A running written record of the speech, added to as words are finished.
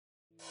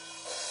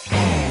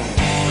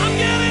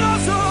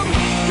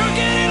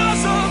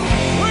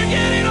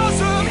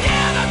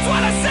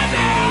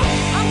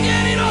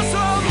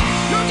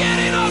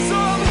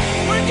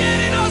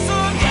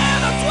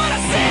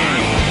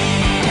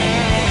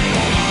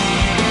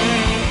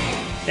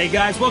Hey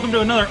guys, welcome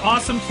to another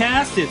awesome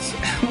cast. It's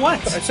what?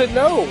 I said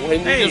no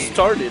when you just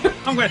started.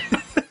 I'm going.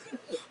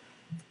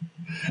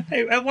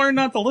 Hey, I learned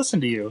not to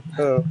listen to you.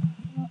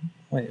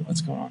 Wait,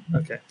 what's going on?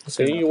 Okay.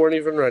 See, you weren't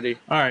even ready.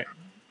 All right.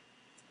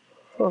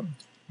 Huh.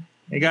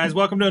 Hey guys,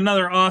 welcome to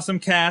another awesome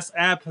cast,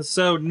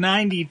 episode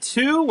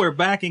 92. We're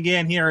back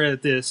again here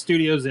at the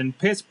studios in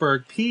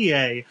Pittsburgh,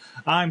 PA.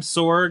 I'm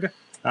Sorg,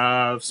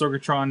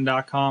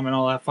 Sorgatron.com and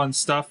all that fun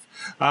stuff.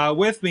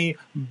 With me,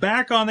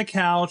 back on the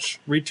couch,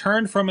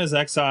 returned from his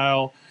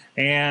exile,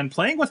 and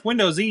playing with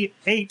Windows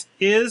 8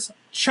 is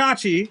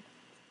Chachi.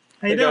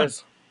 How you doing?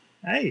 Guys.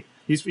 Hey,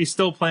 he's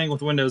still playing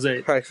with Windows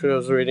 8. Actually, I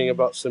was reading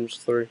about Sims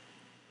 3.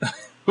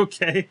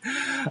 Okay.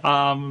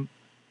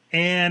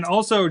 And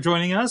also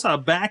joining us,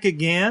 back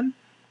again,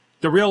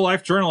 the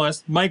real-life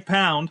journalist, Mike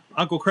Pound,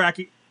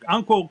 UncleCrappy.com.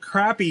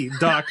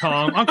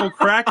 Uncle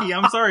Cracky,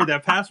 I'm sorry,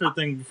 that password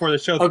thing before the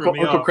show threw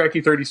me Uncle off.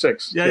 Cracky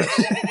 36. Yeah.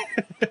 Yes.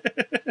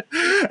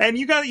 And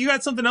you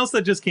got something else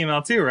that just came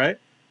out too, right?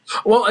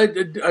 Well,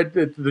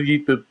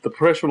 the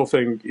professional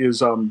thing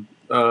is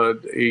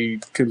a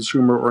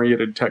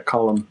consumer-oriented tech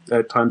column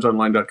at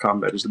TimesOnline.com.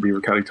 That is the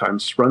Beaver County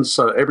Times. Runs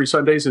every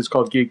Sundays. It's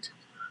called Geeked.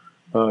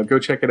 Go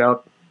check it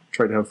out.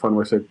 Try to have fun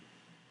with it.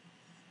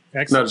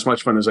 Excellent. Not as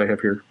much fun as I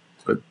have here,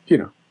 but you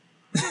know.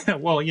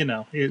 Well, we can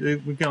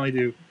only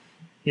do,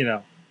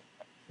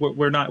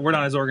 we're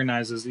not as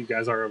organized as you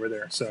guys are over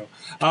there. So,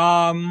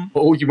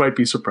 Oh, you might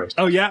be surprised.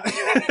 oh yeah.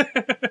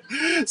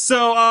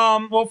 So,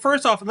 well,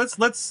 first off, let's.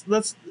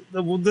 This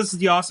is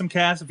the Awesome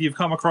Cast. If you've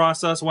come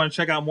across us, want to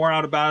check out more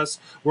out about us,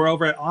 we're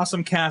over at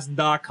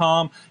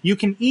awesomecast.com. You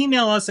can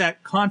email us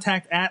at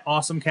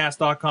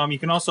contact@awesomecast.com. You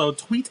can also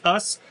tweet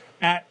us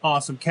at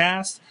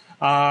awesomecast.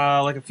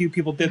 Like a few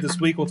people did this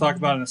week. We'll talk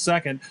about it in a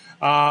second.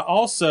 And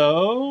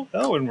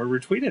we're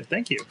retweeted.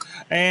 Thank you.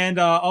 And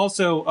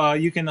also,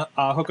 you can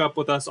hook up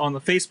with us on the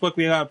Facebook.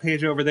 We got a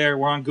page over there.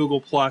 We're on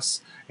Google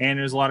Plus, and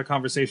there's a lot of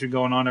conversation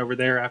going on over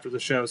there after the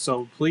show.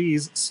 So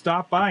please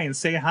stop by and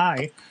say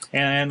hi,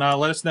 and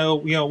let us know,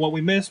 what we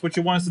missed, what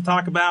you want us to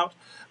talk about,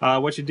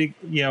 what you did,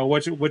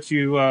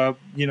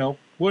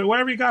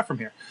 whatever you got from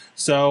here.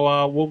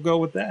 So we'll go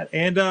with that.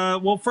 And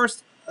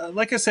first,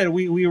 like I said,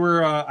 we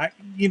were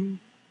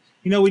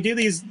we do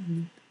these.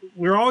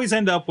 We always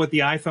end up with the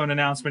iPhone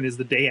announcement is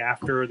the day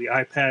after, or the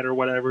iPad or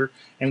whatever,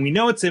 and we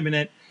know it's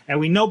imminent, and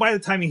we know by the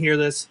time you hear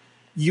this,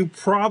 it's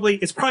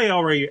probably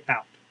already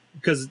out,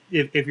 because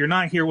if you're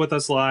not here with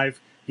us live,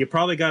 you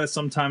probably got it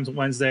sometimes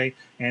Wednesday,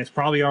 and it's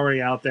probably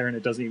already out there, and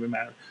it doesn't even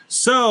matter.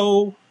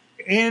 So,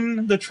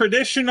 in the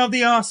tradition of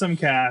the Awesome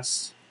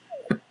Cast,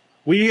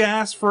 we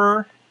asked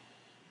for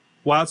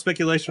wild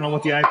speculation on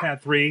what the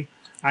iPad 3,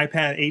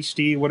 iPad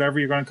HD, whatever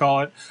you're going to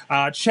call it.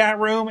 Chat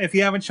room, if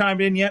you haven't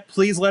chimed in yet,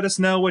 please let us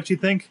know what you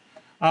think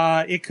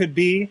it could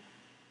be.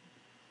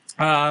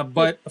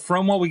 But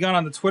from what we got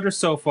on the Twitter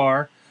so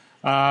far,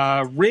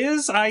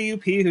 Riz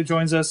IUP, who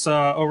joins us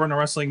over on the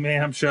Wrestling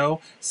Mayhem show,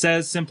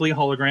 says simply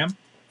hologram.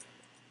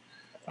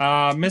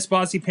 Miss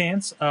Bossy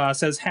Pants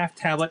says half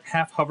tablet,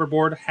 half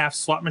hoverboard, half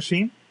slot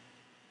machine.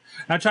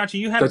 Now, Chachi,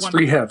 you had That's one.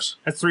 3 halves.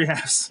 That's 3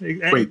 halves.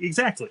 Wait.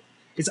 Exactly.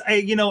 It's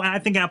I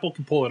think Apple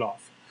can pull it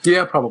off.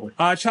 Yeah, probably.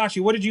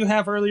 Chachi, what did you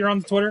have earlier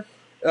on the Twitter?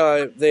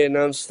 They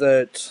announced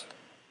that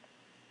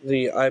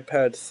the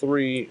iPad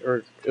 3,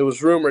 or it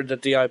was rumored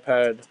that the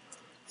iPad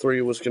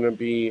 3 was going to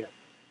be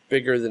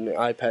bigger than the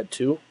iPad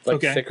 2,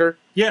 thicker.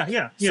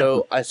 Yeah.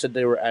 So I said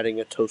they were adding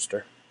a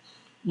toaster.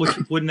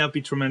 Wouldn't that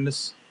be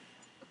tremendous?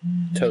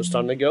 Toast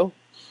on the go.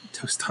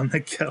 Toast on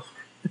the go.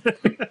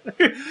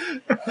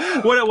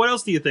 What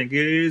else do you think?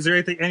 Is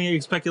there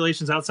any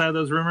speculations outside of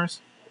those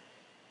rumors?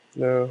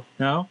 No.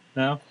 No.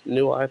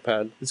 New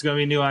iPad. It's going to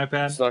be a new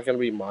iPad. It's not going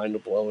to be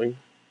mind-blowing.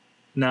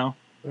 No.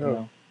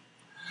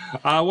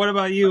 What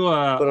about you?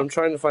 But I'm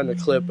trying to find a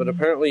clip, but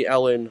apparently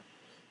Ellen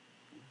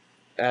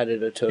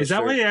added a toaster. Is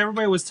that why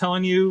everybody was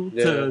telling you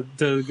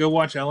to go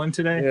watch Ellen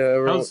today?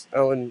 Yeah,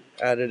 Ellen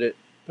added it.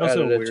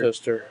 Added a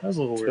toaster. That was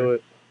a little to weird.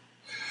 It.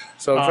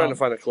 So I'm trying to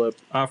find a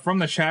clip. From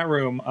the chat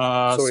room,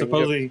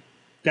 supposedly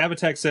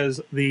Davatech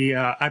says the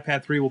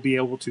iPad 3 will be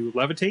able to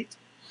levitate.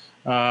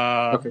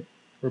 Okay.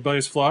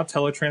 Rebellious Flaw,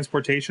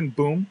 teletransportation,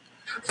 boom.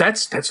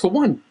 That's the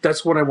one.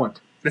 That's what I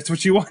want. That's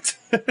what you want.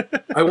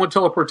 I want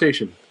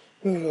teleportation.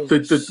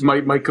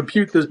 My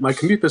commute this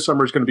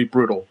summer is going to be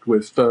brutal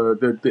with the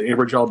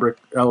Ambridge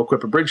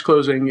Aliquippa Bridge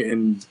closing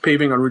and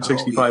paving on Route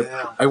 65.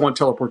 Yeah. I want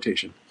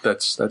teleportation.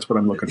 That's what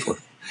I'm looking for.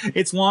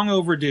 It's long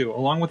overdue,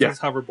 along with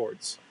these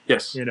hoverboards.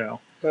 Yes.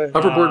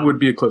 Hoverboard would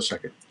be a close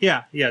second.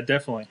 Yeah,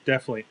 definitely.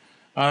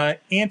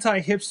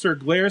 Anti-hipster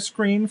glare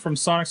screen from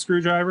Sonic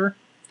Screwdriver.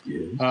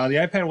 Yes. The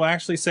iPad will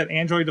actually set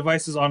Android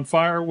devices on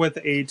fire with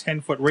a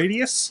 10-foot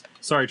radius.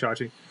 Sorry,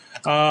 Chachi.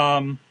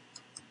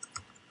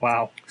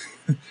 Wow.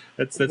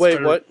 that's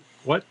Wait, what?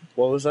 What?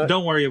 What was that?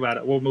 Don't worry about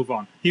it. We'll move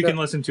on. You can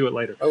listen to it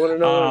later. I want to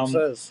know what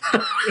it says.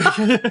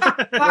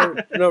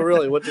 No,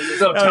 really. What does it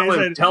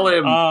say? Tell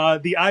him.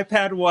 The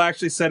iPad will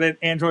actually set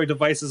Android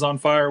devices on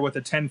fire with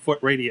a 10-foot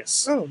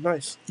radius. Oh,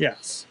 nice.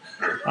 Yes.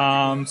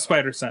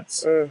 Spider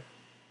Sense.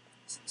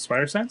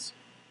 Spider Sense?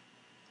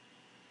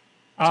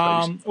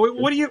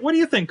 What do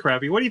you think,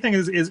 Crappy? What do you think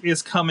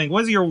is coming?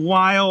 What is your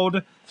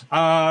wild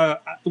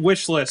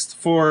wish list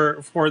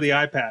for the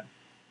iPad?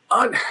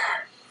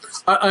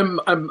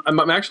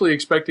 I'm actually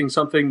expecting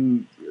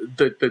something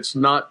that's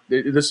not.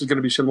 This is going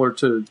to be similar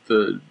to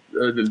the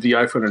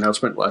iPhone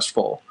announcement last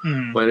fall,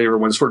 when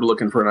everyone's sort of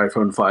looking for an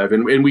iPhone 5,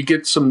 and we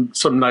get some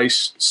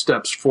nice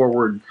steps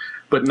forward,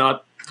 but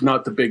not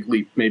the big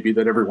leap maybe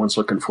that everyone's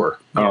looking for.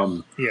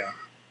 Yeah.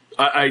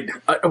 I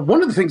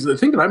one of the thing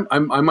that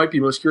I might be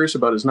most curious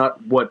about is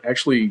not what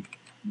actually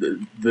the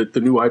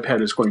new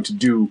iPad is going to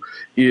do.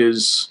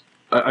 Is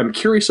I'm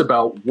curious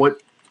about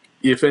what,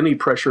 if any,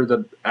 pressure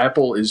that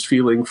Apple is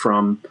feeling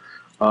from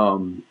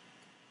Kindle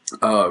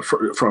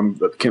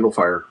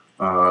Fire,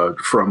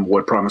 from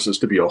what promises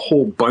to be a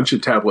whole bunch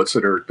of tablets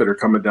that are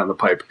coming down the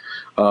pipe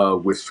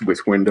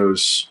with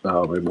Windows. And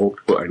I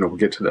know we'll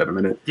get to that in a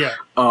minute. Yeah.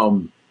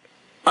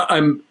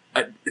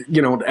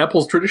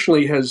 Apple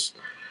traditionally has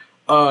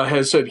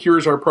said,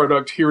 "Here's our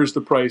product. Here's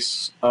the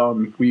price.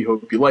 We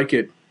hope you like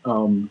it."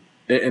 And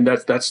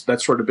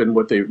that's sort of been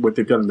what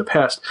they've done in the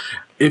past.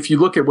 If you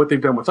look at what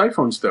they've done with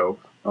iPhones, though,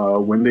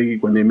 when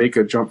they make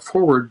a jump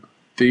forward,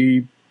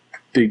 they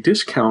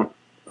discount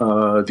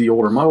the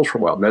older models for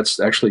a while. And that's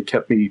actually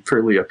kept me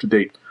fairly up to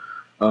date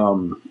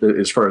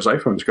as far as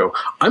iPhones go.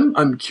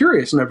 I'm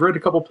curious, and I've read a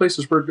couple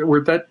places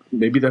where that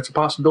maybe that's a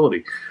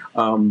possibility.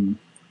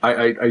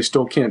 I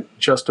still can't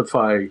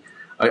justify.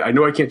 I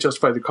know I can't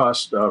justify the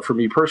cost for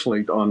me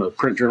personally on a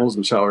print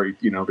journalism salary.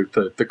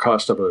 The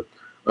cost of an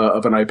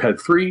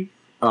iPad 3.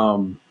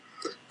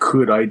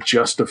 Could I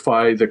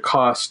justify the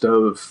cost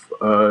of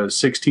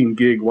 16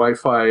 gig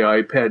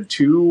Wi-Fi iPad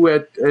 2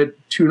 at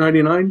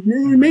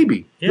 $299?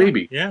 Maybe.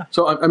 Yeah.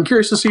 So I'm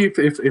curious to see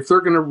if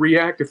they're going to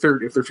react, if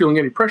they're feeling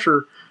any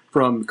pressure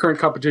from current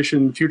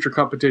competition, future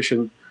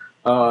competition,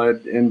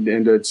 and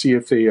to see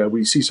if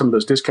we see some of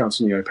those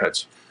discounts in the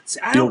iPads.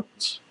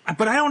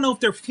 But I don't know if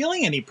they're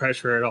feeling any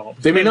pressure at all.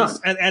 They may not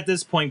at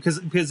this point,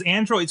 because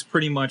Android's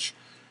pretty much,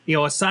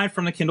 aside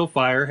from the Kindle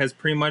Fire, has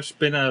pretty much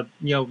been a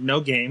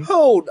no game.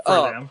 Hold for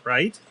up. them,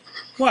 right?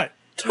 What?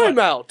 Time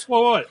out.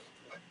 Well, what?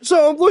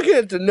 So I'm looking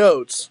at the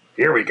notes.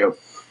 Here we go.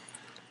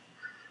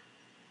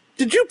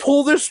 Did you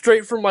pull this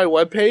straight from my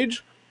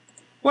webpage?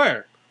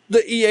 Where?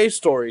 The EA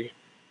story.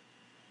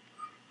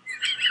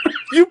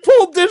 You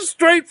pulled this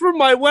straight from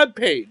my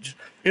webpage.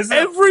 Is that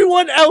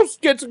Everyone else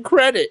gets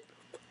credit.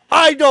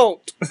 I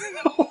don't.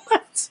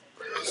 what?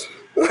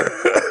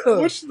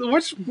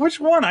 Which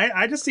one?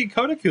 I just see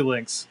Kotaku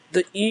links.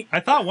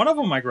 I thought one of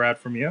them I grabbed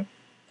from you.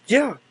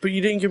 Yeah, but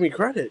you didn't give me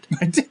credit.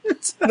 I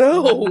didn't.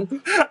 No.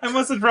 I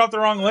must have dropped the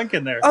wrong link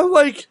in there. I'm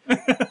like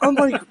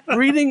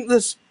reading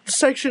this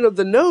section of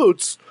the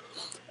notes,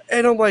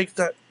 and I'm like,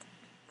 that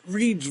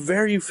reads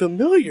very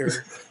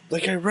familiar.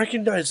 Like, I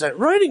recognize that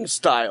writing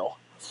style.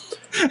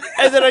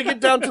 And then I get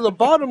down to the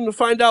bottom to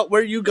find out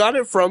where you got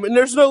it from, and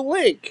there's no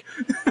link.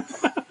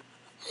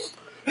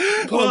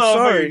 Well, I'm sorry.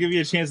 I'm going to give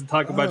you a chance to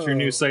talk about your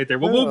new site there.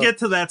 Well, we'll get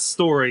to that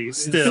story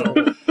still.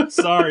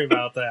 Sorry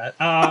about that.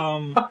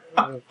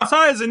 So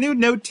there's a new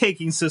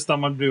note-taking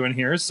system I'm doing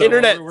here. So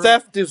Internet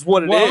theft is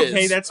what it is.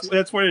 Okay,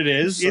 that's what it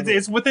is.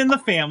 It's within the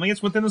family.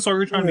 It's within the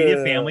Sorgatron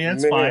Media family.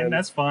 That's fine.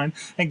 That's fine.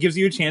 And gives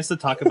you a chance to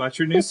talk about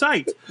your new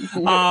site.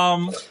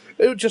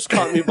 It just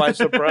caught me by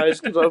surprise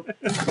because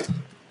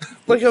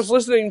I was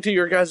listening to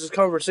your guys'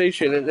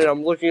 conversation, and then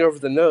I'm looking over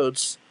the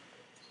notes.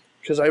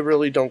 Because I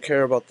really don't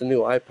care about the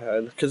new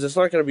iPad. Because it's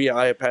not going to be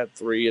iPad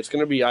 3. It's going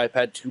to be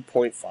iPad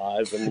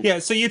 2.5. And yeah,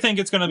 so you think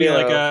it's going to be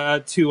like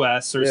a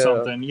 2S or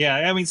something. Yeah,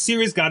 I mean,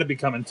 Siri's got to be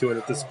coming to it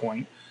at this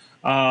point.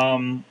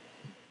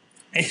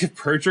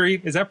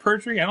 Perjury? Is that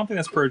perjury? I don't think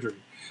that's perjury.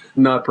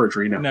 Not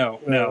perjury, no.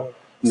 No.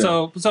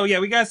 So yeah,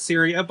 we got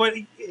Siri. But,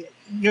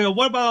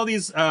 what about all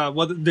these?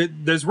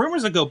 There's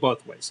rumors that go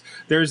both ways.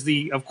 There's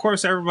of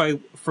course, everybody,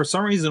 for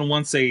some reason,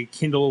 wants a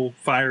Kindle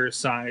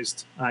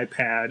Fire-sized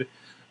iPad.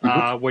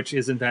 Which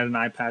isn't that an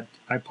iPod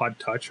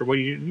Touch, or what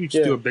do you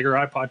just do a bigger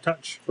iPod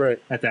Touch? Right.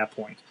 At that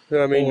point.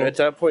 I mean, at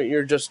that point,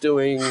 you're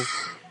doing an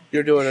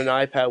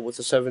iPad with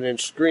a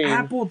 7-inch screen.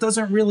 Apple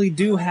doesn't really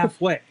do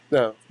halfway.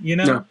 No.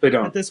 No, they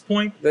don't. At this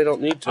point, they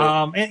don't need to.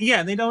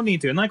 And they don't need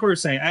to. And like we were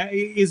saying,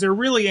 is there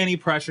really any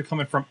pressure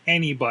coming from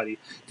anybody?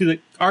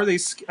 Are they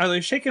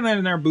shaking that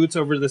in their boots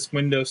over this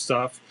Windows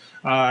stuff?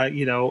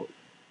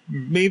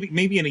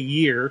 Maybe in a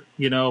year,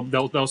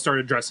 they'll start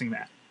addressing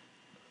that.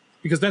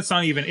 Because that's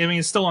not even,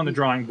 it's still on the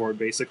drawing board,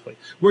 basically.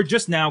 We're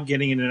just now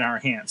getting it in our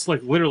hands.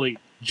 Like, literally,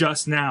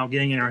 just now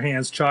getting it in our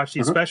hands, Chachi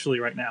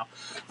especially right now.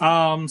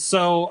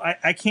 So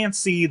I can't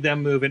see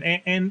them moving.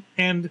 And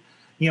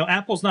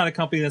Apple's not a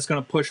company that's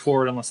going to push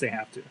forward unless they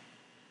have to.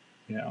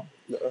 Yeah.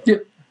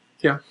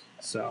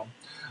 So,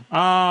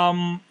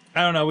 I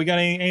don't know. We got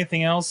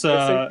anything else?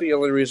 I think the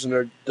only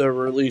reason they're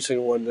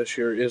releasing one this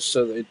year is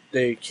so that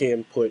they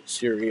can put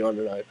Siri on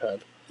an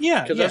iPad.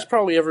 Yeah, because that's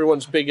probably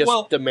everyone's biggest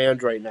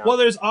demand right now. Well,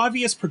 there's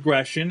obvious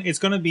progression. It's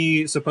going to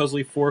be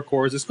supposedly 4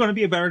 cores. It's going to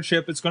be a better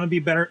chip. It's going to be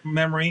better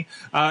memory.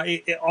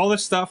 All the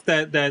stuff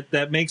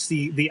that makes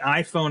the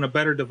iPhone a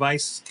better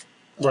device.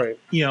 Right.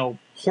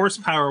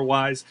 horsepower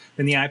wise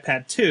than the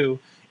iPad 2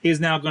 is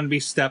now going to be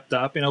stepped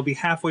up, and it'll be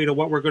halfway to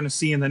what we're going to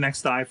see in the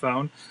next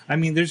iPhone. I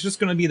mean, there's just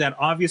going to be that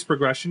obvious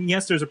progression.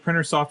 Yes, there's a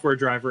printer software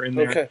driver in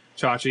there, Okay.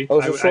 Chachi. I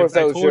wasn't sure if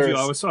that was told you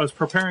yours. I was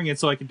preparing it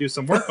so I could do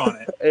some work on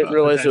it. I didn't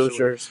realize it was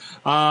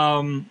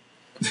potentially.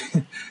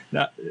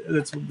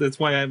 yours. That's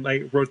why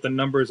I wrote the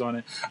numbers on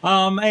it.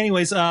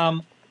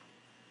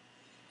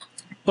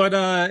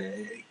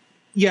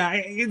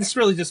 This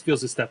really just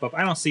feels a step up.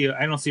 I don't see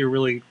a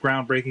really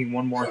groundbreaking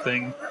one more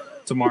thing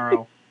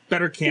tomorrow.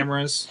 Better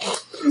cameras.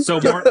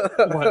 So more.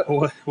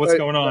 What's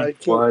going on?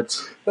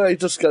 I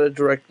just got a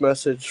direct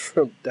message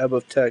from Deb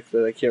of Tech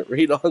that I can't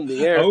read on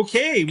the air.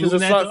 Okay, because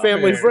it's not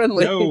family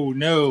friendly.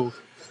 No.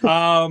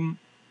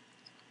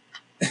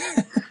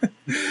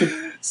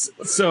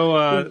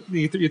 So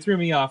you threw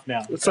me off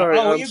now. Sorry,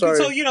 I'm sorry.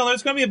 So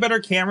there's going to be a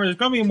better camera. There's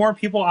going to be more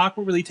people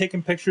awkwardly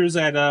taking pictures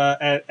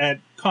at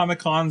Comic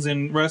Cons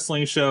and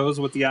wrestling shows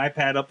with the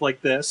iPad up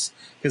like this,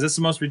 because it's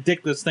the most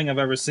ridiculous thing I've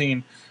ever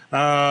seen.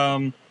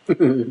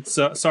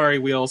 So sorry,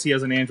 Wheels. He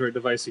has an Android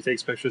device he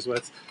takes pictures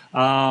with.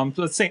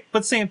 But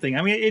same thing.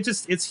 I mean,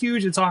 it's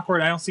huge. It's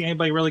awkward. I don't see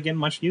anybody really getting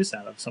much use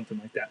out of something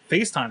like that.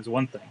 FaceTime's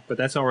one thing, but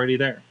that's already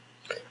there.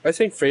 I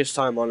think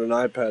FaceTime on an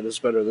iPad is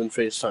better than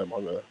FaceTime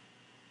on an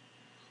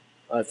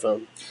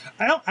iPhone.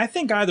 I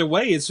think either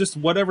way, it's just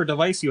whatever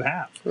device you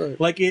have. Right.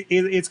 Like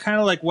it's kind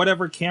of like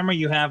whatever camera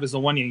you have is the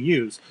one you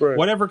use. Right.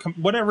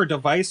 Whatever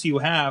device you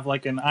have,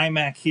 like an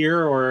iMac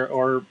here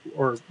or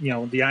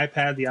the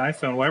iPad, the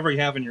iPhone, whatever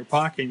you have in your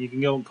pocket, you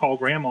can go and call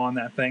grandma on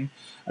that thing.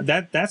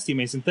 That's the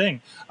amazing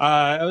thing.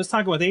 I was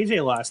talking with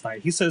AJ last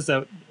night. He says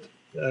that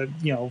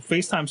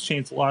FaceTime's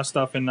changed a lot of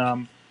stuff, and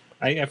I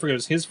forget if it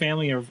was his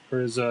family or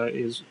his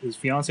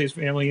fiance's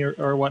family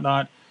or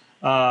whatnot.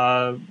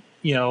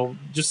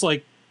 Just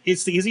like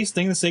it's the easiest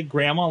thing to say,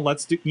 Grandma,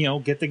 let's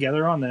get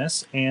together on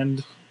this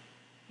and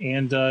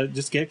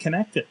just get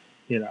connected,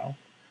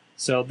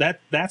 So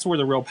that's where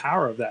the real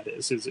power of that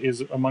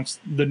is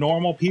amongst the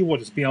normal people,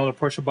 just being able to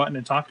push a button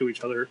and talk to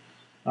each other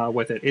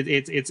with it.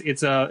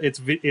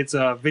 It's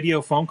a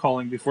video phone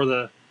calling before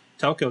the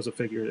telcos have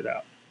figured it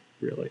out,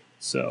 really.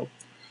 So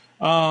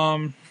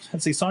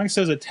let's see. Sonic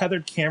says a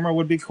tethered camera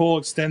would be cool.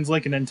 Extends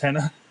like an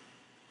antenna.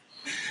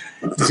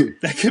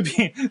 That could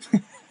be.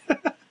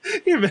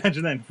 Can you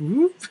imagine that?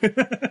 Whoop.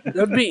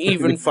 That'd be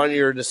even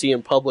funnier to see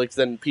in public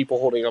than people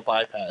holding up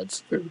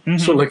iPads. Mm-hmm.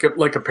 So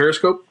like a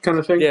Periscope kind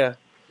of thing. Yeah,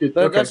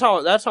 Okay. that's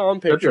how I'm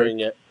picturing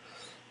it.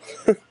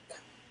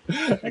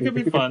 That could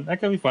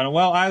be fun.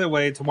 Well, either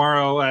way,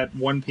 tomorrow at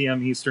 1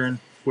 p.m. Eastern,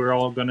 we're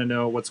all going to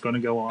know what's going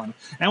to go on,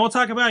 and we'll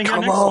talk about it here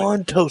Come next on,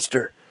 week.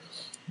 Toaster.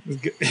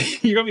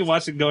 You're gonna be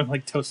watching, going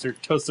like, toaster.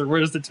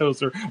 Where's the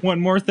toaster? One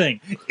more thing,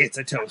 it's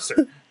a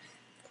toaster.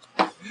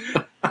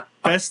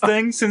 Best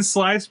thing since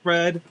sliced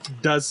bread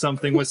does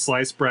something with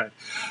sliced bread.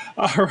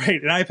 All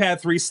right, an iPad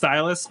 3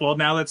 stylus. Well,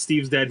 now that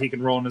Steve's dead, he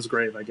can roll in his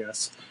grave, I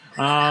guess.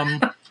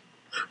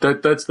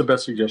 That's the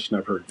best suggestion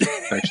I've heard.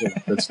 Actually,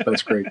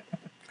 that's great.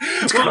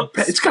 It's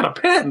got a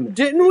pen.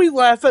 Didn't we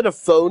laugh at a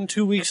phone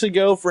 2 weeks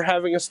ago for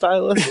having a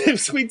stylus?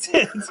 Yes, we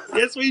did.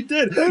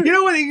 You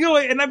know what?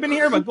 And I've been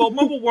hearing about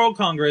Mobile World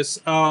Congress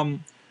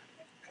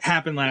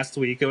happened last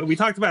week. We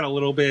talked about it a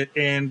little bit,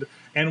 and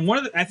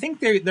I think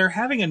they're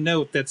having a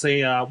note that's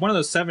a one of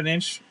those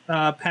 7-inch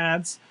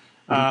pads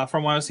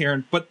from what I was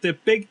hearing. But the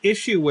big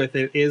issue with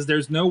it is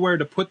there's nowhere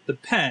to put the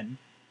pen.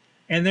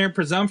 And their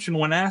presumption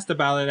when asked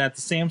about it at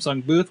the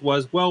Samsung booth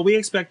was, well, we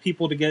expect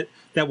people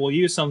that will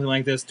use something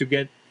like this to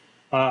get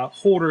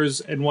holders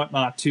and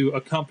whatnot to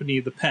accompany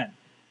the pen.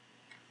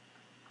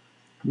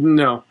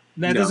 No.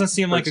 That doesn't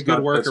seem like a good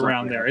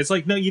workaround there. It's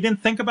like, no, you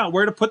didn't think about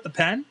where to put the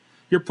pen?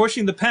 You're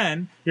pushing the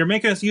pen. You're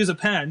making us use a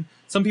pen.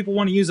 Some people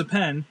want to use a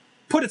pen.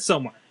 Put it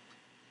somewhere.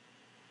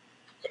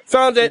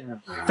 Found it.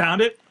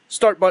 Found it?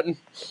 Start button.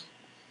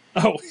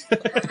 Oh.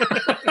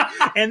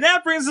 And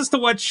that brings us to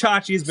what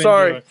Chachi's been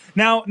doing.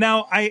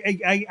 Now,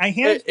 I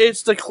handed...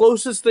 It's the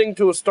closest thing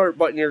to a start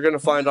button you're going to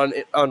find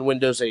on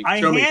Windows 8. I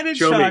handed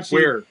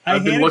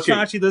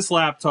Chachi this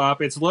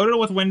laptop. It's loaded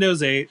with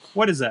Windows 8.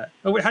 What is that?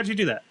 Oh, wait, how'd you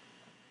do that?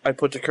 I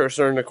put the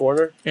cursor in the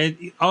corner.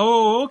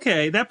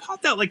 Okay. That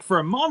popped out like for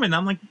a moment.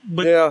 I'm like,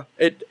 but yeah,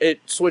 it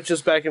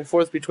switches back and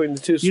forth between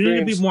the two screens. You need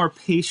to be more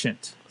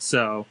patient.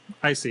 So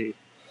I see.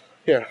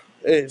 Yeah,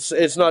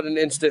 it's not an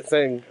instant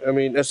thing. I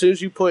mean, as soon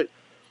as you put,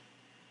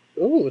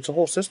 it's a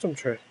whole system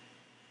tray.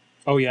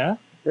 Oh yeah.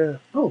 Yeah.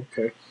 Oh,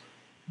 okay.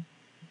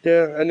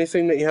 Yeah,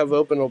 anything that you have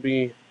open will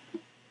be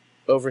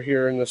over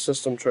here in the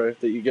system tray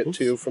that you get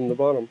to from the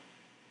bottom.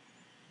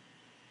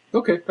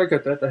 Okay, I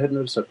got that. I hadn't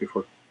noticed that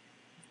before.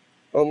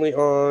 Only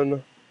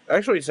on...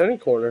 Actually, it's any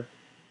corner.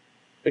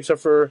 Except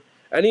for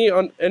any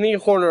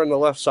corner on the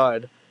left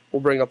side will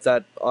bring up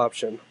that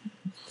option.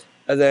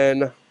 And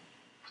then...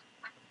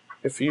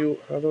 If you...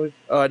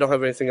 I don't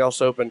have anything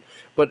else open.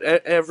 But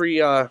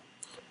every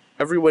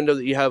window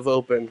that you have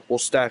open will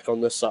stack on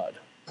this side.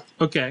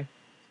 Okay.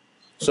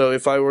 So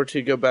if I were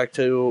to go back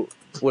to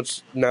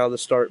what's now the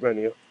start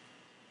menu,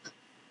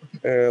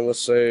 and let's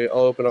say I'll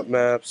open up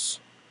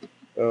Maps,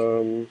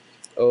 I'll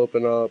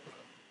open up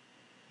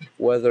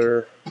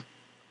weather,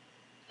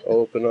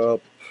 open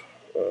up,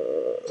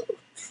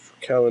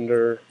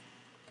 calendar.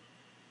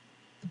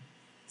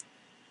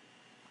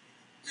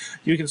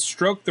 You can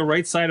stroke the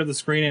right side of the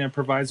screen, and it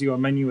provides you a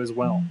menu as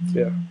well.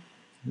 Yeah.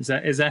 Is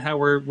that how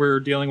we're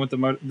dealing with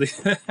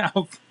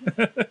how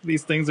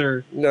these things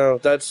are? No,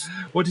 that's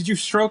What did you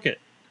stroke it?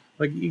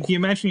 Like, can you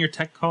imagine your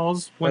tech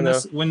calls when I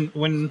know.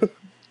 when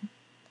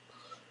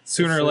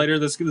sooner or later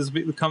this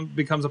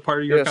becomes a part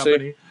of your Yeah, see?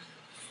 company?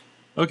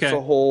 Okay. it's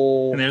a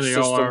whole And there they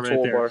system all are right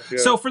there. toolbar. Yeah.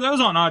 So for those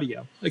on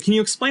audio, can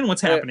you explain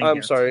what's happening I'm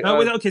here? sorry,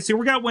 Okay, so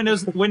we got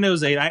Windows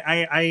 8.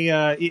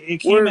 It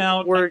came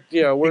out. We're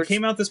It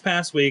came out this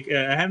past week.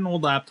 I had an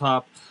old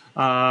laptop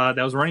that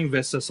was running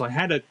Vista, so I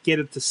had to get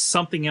it to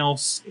something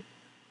else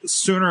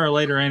sooner or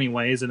later,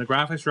 anyways. And the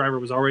graphics driver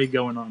was already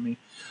going on me,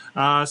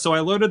 so I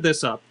loaded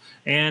this up.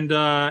 And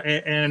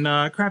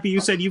Crappy, you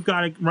said you've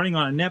got it running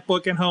on a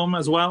netbook at home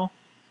as well.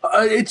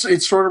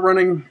 It's sort of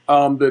running.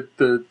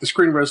 The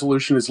screen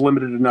resolution is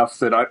limited enough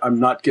that I'm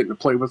not getting to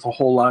play with a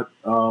whole lot.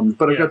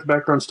 But I've got the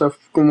background stuff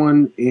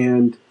going,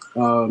 and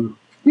so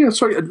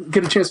I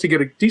get a chance to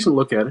get a decent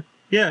look at it.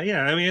 Yeah.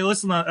 I mean,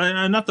 listen,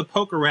 enough to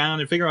poke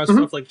around and figure out Mm-hmm.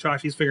 stuff like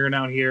Chachi's figuring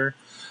out here.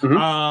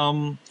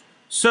 Mhm.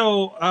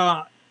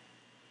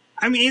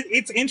 I mean,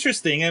 it's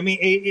interesting. I mean,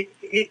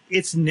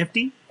 it's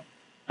nifty.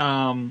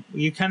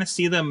 You kind of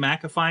see them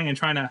Macifying and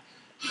trying to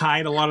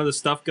hide a lot of the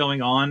stuff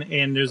going on,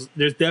 and there's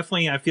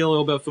definitely, I feel a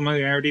little bit of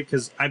familiarity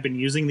because I've been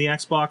using the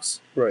Xbox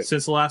Right.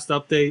 since the last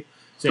update.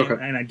 So,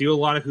 Okay. and I do a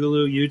lot of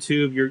Hulu,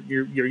 YouTube.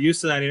 You're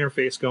used to that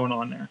interface going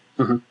on there.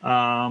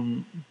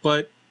 Mhm.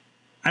 But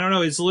I don't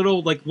know. It's a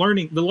little like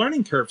the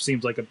learning curve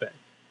seems like a bit.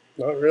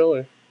 not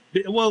really.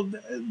 Well,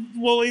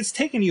 it's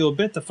taken you a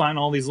bit to find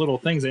all these little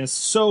things, and it's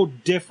so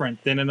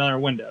different than another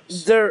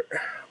Windows.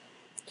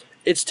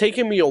 It's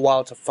taken me a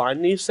while to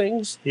find these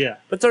things, Yeah.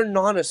 but they're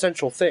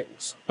non-essential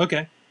things.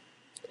 Okay.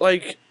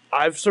 Like,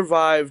 I've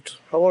survived,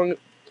 how long?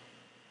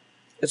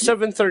 It's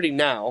 7:30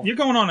 now. You're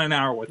going on an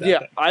hour with that. Yeah,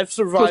 thing. I've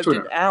survived Close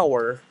to an an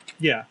hour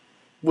Yeah.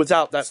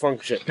 without that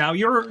function. Now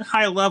you're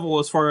high level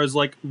as far as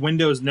like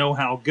Windows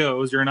know-how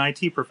goes. You're an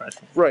IT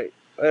professional. Right.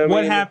 I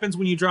What mean, happens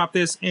when you drop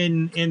this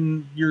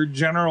in your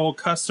general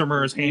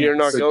customer's hands? You're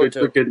not going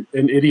to. Like an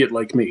idiot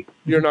like me.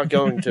 You're not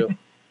going to.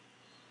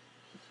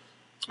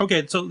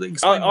 Okay, so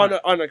explain why.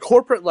 on a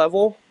corporate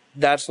level,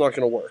 that's not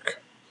going to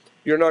work.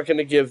 You're not going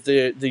to give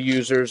the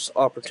users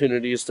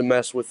opportunities to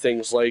mess with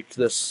things like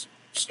this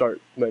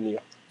start menu.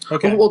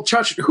 Okay. Well,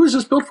 Chach, who is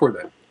this built for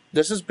then?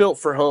 This is built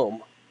for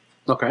home.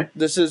 Okay.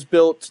 This is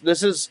built.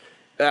 This is.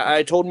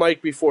 I told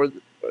Mike before.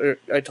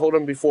 I told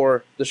him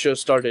before the show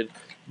started.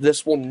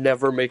 This will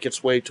never make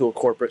its way to a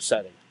corporate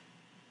setting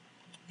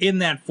In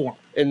that form.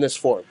 in this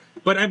form.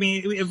 But I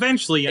mean,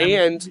 eventually,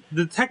 And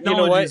the You know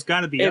technology's what?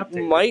 got to be It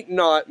updated. might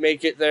not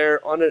make it there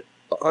on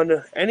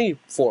any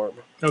form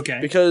Okay.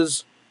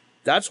 because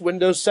that's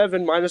Windows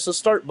 7 minus the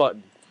start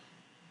button.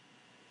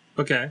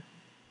 Okay.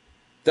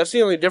 That's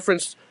the only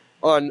difference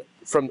on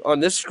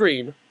this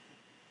screen.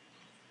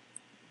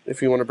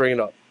 If you want to bring it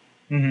up,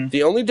 Mm-hmm.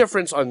 the only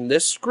difference on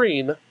this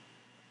screen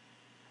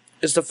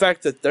is the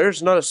fact that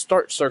there's not a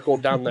start circle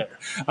down there.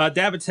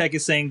 Dabatech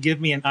is saying,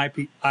 "Give me an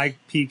IP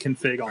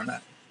config on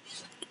that."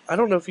 I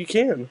don't know if you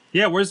can.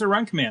 Yeah. Where's the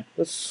run command?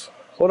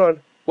 Hold on.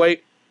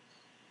 Wait.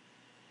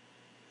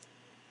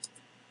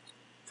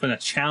 Putting a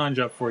challenge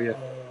up for you.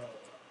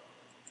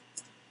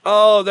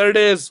 Oh, there it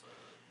is.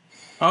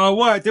 Oh,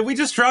 what? Did we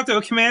just drop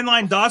the command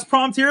line DOS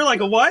prompt here?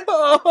 Like a what?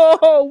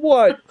 Oh,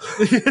 what?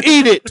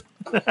 Eat it.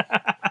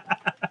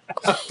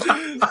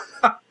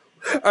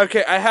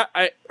 Okay,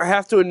 I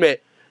have to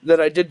admit that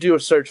I did do a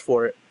search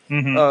for it.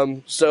 Mm-hmm.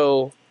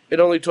 So it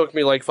only took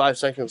me like 5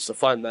 seconds to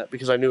find that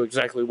because I knew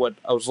exactly what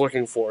I was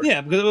looking for.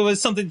 Yeah, because it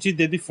was something that you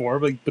did before,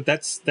 but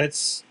that's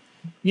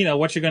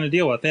what you're going to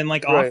deal with, and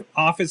like Right.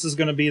 Office is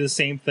going to be the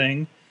same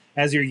thing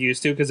as you're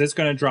used to because it's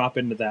going to drop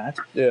into that.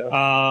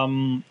 Yeah.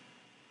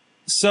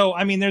 So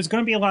I mean, there's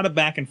going to be a lot of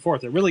back and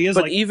forth. It really is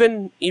But like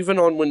even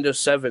on Windows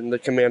 7, the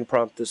command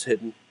prompt is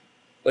hidden.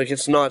 Like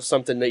it's not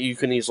something that you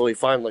can easily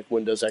find like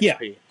Windows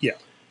XP. yeah.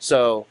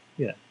 So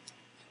Yeah.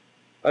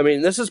 I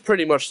mean, this is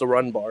pretty much the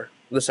run bar.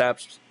 This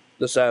app's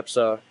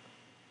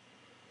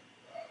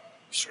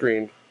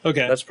screen.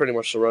 Okay, That's pretty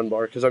much the run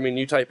bar because I mean,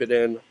 you type it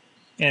in.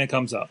 and it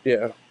comes up,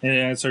 Yeah. and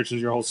it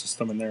searches your whole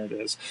system, and there it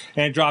is,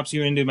 and it drops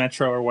you into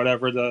Metro or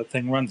whatever the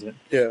thing runs in.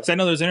 Yeah. So I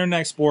know there's Internet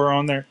Explorer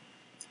on there.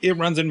 It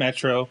runs in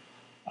Metro.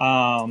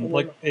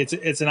 Like it's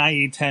an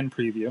IE10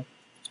 preview.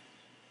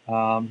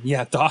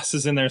 Yeah, DOS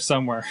is in there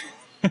somewhere.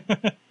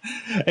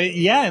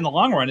 Yeah, in the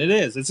long run, it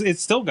is.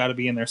 It's still got to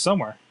be in there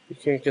somewhere. You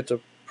can't get the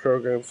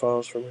program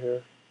files from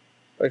here.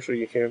 Actually,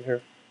 you can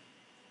here.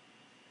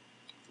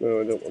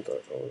 No, I don't want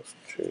that. Oh, let's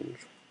change.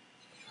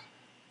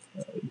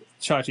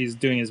 Chachi's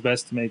doing his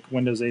best to make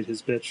Windows 8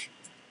 his bitch.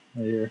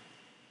 Right here.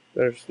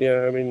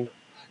 Yeah, I mean,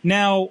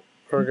 Now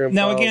program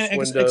files, again,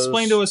 Windows.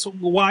 explain to us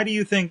why do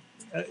you think?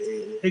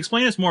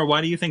 Explain us more.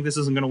 Why do you think this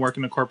isn't going to work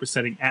in a corporate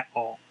setting at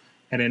all,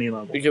 at any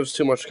level? It gives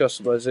too much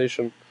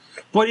customization.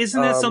 But isn't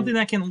that Um, something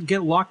that can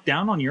get locked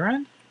down on your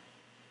end?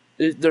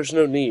 There's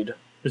no need.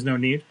 There's no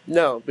need.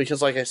 No,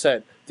 because like I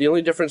said, the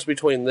only difference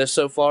between this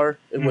so far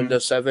and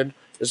Windows 7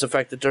 is the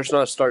fact that there's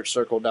not a start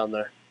circle down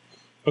there.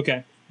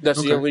 Okay. That's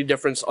Okay. the only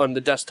difference on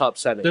the desktop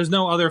setting. There's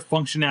no other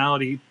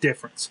functionality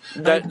difference.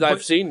 That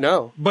I've seen,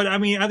 no. But I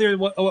mean, I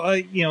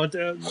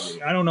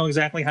don't know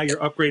exactly how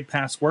your upgrade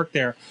paths work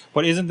there.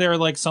 But isn't there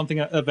like something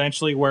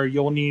eventually where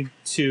you'll need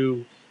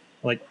to,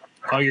 like,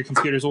 all your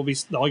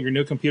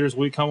new computers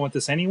will come with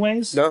this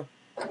anyways? No.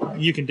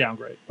 You can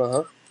downgrade.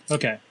 Uh-huh.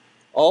 Okay.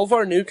 All of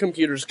our new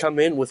computers come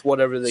in with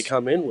whatever they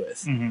come in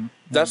with. Mm-hmm.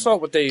 That's not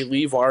what they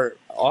leave our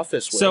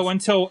office with. So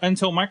until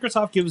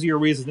Microsoft gives you a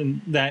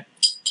reason that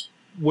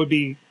would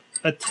be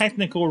a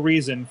technical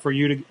reason for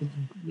you to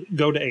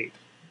go to 8.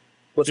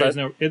 What's There's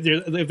that?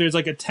 if there's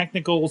like a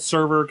technical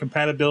server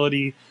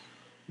compatibility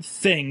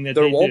thing that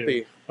There they won't do.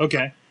 be.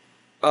 Okay.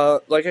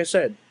 Like I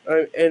said,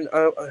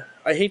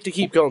 I hate to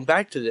keep going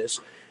back to this,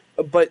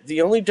 but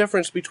the only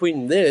difference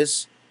between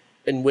this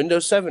and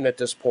Windows 7 at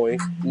this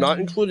point, not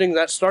including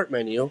that start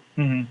menu,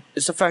 Mm-hmm.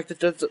 is the fact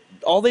that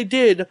all they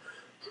did,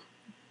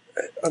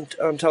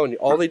 I'm telling you,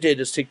 all they did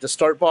is take the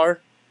start bar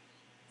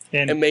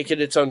and make it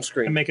its own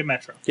screen. And make it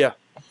Metro. Yeah.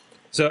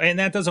 So and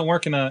that doesn't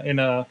work in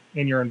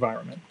your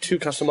environment. Too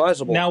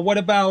customizable. Now, what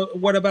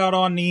about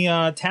on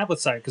the tablet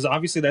side? Because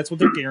obviously that's what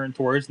they're gearing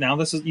towards. Now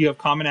you have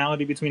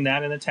commonality between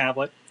that and the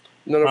tablet.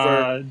 None of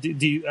our,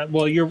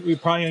 You're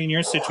probably in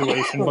your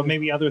situation, but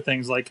maybe other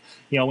things like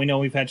we know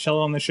we've had Shell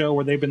on the show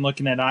where they've been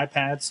looking at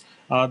iPads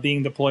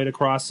being deployed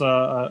across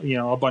a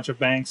bunch of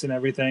banks and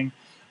everything.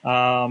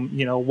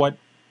 What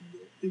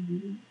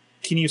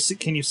can you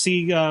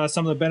see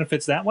some of the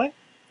benefits that way?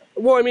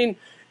 well, I mean,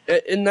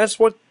 and that's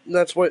what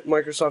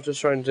Microsoft is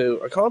trying to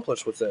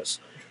accomplish with this.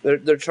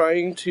 They're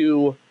trying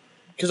to,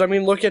 because I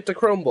mean, look at the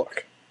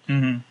Chromebook.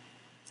 Mm-hmm.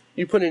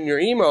 You put in your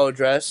email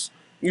address,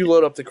 you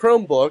load up the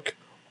Chromebook,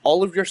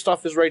 all of your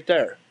stuff is right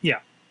there. Yeah.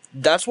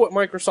 That's what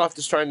Microsoft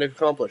is trying to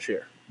accomplish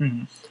here.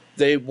 Mm-hmm.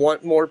 They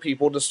want more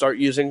people to start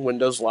using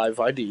Windows Live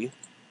ID,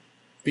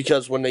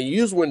 because when they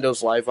use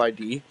Windows Live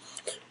ID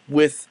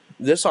with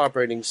this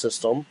operating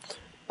system,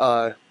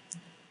 their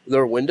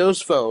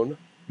Windows Phone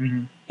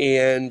Mm-hmm.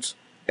 and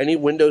any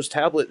Windows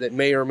tablet that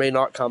may or may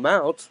not come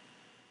out,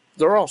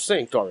 they're all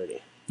synced already.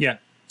 Yeah.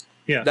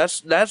 Yeah.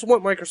 That's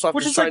what Microsoft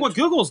Which is is like trying what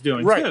Google's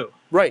doing right, too.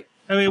 Right.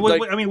 I mean,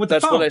 Like, with the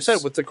that's phones. what I said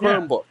with the Yeah.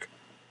 Chromebook.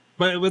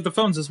 But with the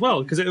phones as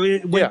well, because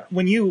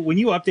when you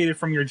updated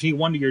from your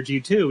G1 to your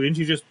G2, didn't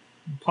you just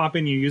pop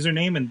in your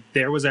username and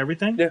there was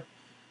everything? Yeah.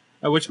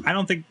 Which I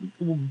don't think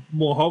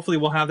hopefully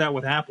we'll have that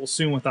with Apple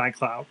soon with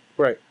iCloud.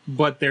 Right.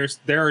 But they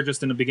are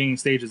just in the beginning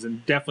stages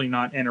and definitely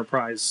not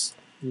enterprise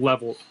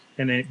level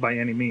by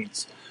any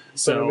means.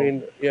 So But I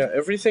mean, yeah,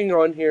 everything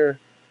on here.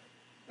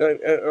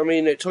 I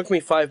mean, it took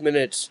me 5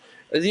 minutes.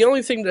 The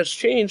only thing that's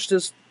changed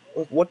is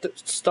what the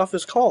stuff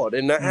is called,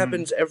 and that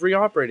happens every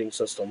operating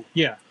system.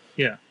 yeah.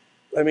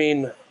 I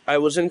mean, I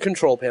was in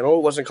Control Panel.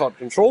 It wasn't called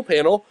Control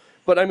Panel,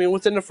 but I mean,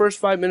 within the first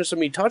 5 minutes of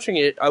me touching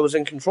it, I was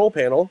in Control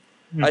Panel.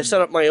 I set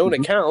up my own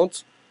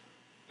account.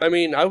 I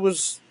mean, I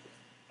was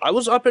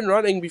up and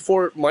running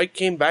before Mike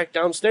came back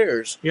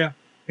downstairs. Yeah.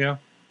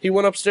 He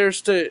went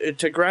upstairs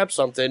to grab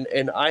something,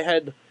 and I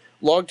had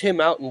logged him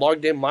out and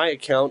logged in my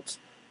account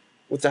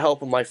with the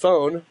help of my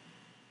phone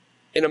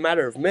in a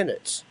matter of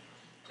minutes.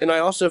 And I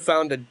also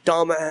found a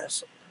dumb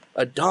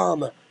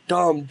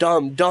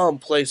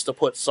place to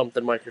put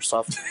something,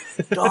 Microsoft.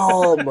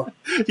 Dumb.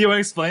 You want to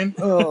explain?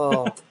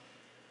 Oh.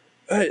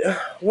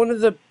 One of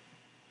the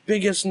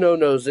biggest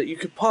no-nos that you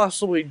could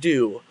possibly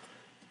do,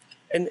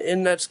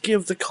 and that's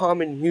give the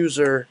common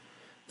user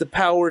the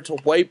power to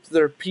wipe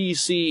their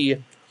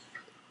PC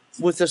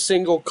with a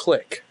single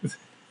click,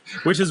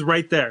 Which is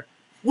right there.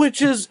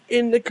 which is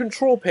in the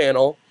control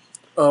panel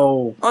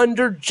Oh,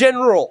 under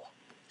General.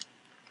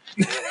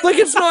 Like,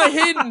 it's not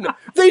hidden.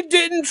 They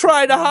didn't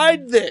try to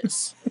hide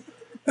this.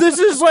 This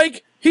is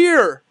like,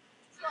 here.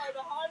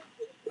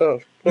 Oh,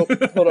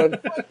 hold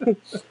on.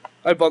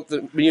 I bumped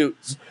the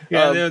mutes.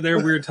 Yeah, they're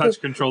weird touch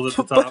controls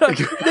at the top. But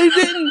they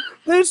didn't.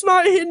 It's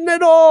not hidden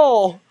at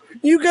all.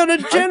 You go to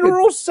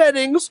General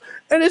Settings,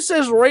 and it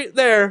says right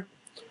there,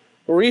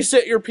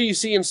 reset your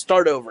PC and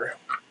start over.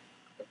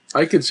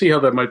 I can see how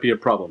that might be a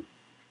problem,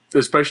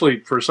 especially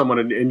for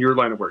someone in your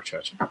line of work,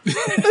 Chad.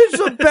 It's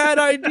a bad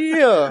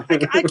idea.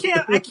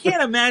 I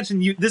can't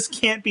imagine this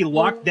can't be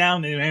locked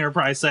down in an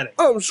enterprise setting.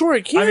 Oh, I'm sure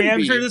it can I mean, I'm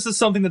be. sure this is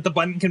something that the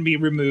button can be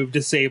removed,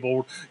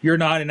 disabled. You're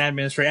not an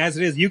administrator. As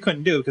it is, you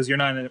couldn't do because you're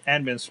not an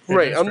administrator.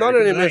 Right, I'm not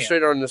an because I am.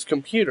 administrator on this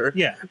computer.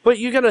 Yeah. But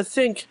you gotta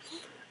think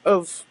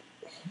of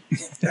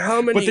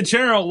how many... But the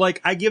general, like,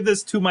 I give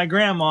this to my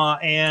grandma,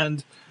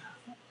 and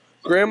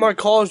Grandma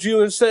calls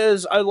you and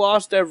says, I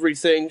lost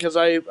everything because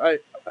I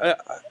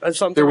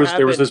something There was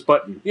happened. this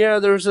button. Yeah,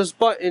 there was this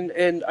button,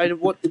 and I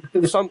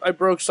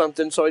broke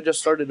something, so I just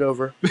started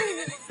over.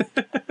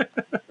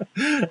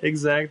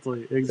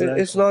 exactly.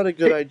 It's not a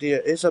good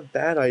idea. It's a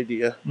bad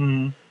idea.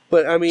 Mm-hmm.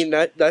 But I mean,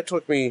 that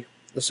took me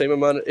the same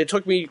amount. It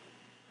took me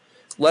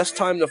less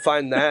time to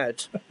find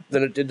that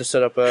than it did to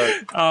set up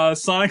a.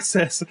 Sonic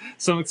says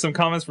some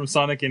comments from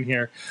Sonic in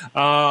here.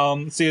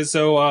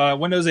 So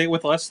Windows 8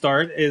 with Let's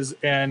Start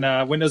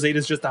Windows 8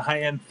 is just a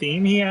high-end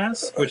theme, he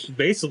asks, which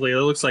basically it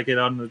looks like it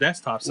on the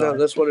desktop side. No,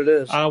 that's what it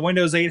is.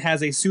 Windows 8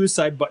 has a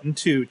suicide button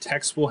too.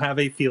 Text will have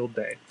a field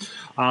day.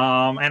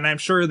 And I'm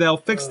sure they'll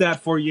fix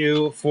that for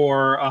you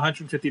for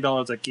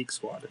 $150 at Geek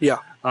Squad. Yeah.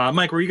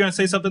 Mike, were you going to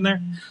say something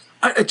there?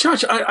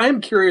 Josh, I am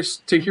curious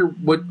to hear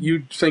what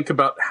you think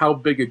about how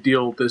big a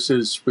deal this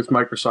is with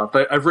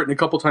Microsoft. I've written a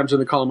couple times in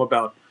the column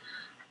about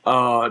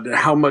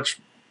how much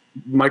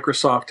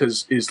Microsoft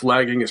is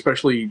lagging,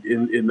 especially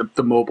in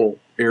the mobile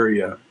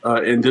area,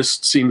 and this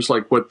seems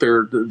like what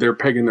they're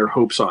pegging their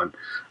hopes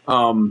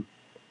on.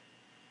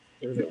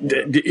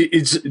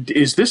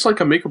 Is this like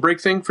a make or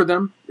break thing for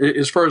them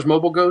as far as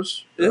mobile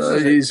goes?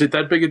 Is it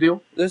that big a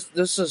deal?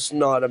 This is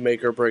not a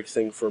make or break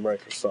thing for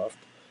Microsoft.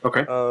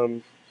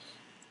 Okay.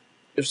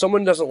 If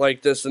someone doesn't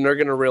like this, then they're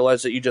going to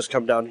realize that you just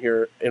come down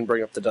here and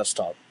bring up the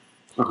desktop.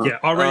 Uh-huh. Yeah,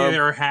 already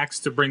there are hacks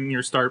to bring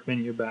your start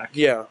menu back.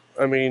 Yeah,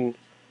 I mean,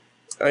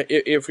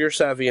 if you're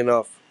savvy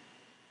enough,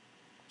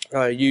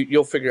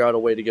 you'll figure out a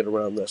way to get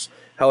around this.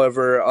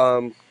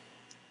 However,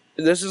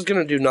 this is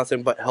going to do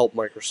nothing but help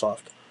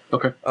Microsoft.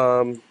 Okay.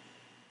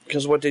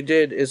 Because what they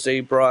did is they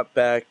brought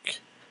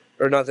back,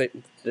 or not they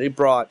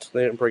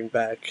didn't bring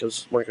back,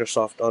 because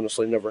Microsoft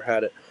honestly never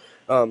had it,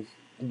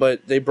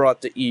 but they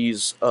brought the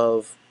ease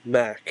of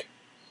Mac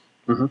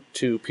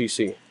to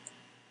PC.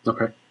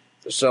 Okay.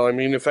 So, I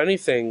mean, if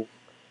anything,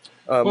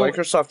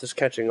 Microsoft is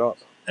catching up.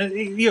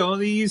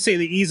 You say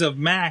the ease of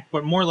Mac,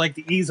 but more like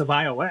the ease of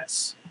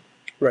iOS.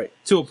 Right.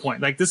 To a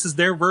point. Like, this is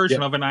their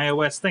version of an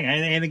iOS thing.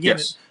 And again,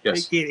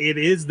 yes. It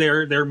is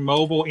their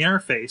mobile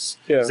interface.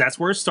 Yeah. That's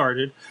where it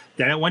started.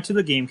 Then it went to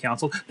the game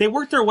console. They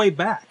worked their way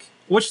back,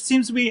 which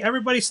seems to be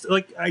everybody's,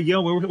 like,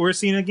 we're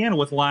seeing it again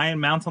with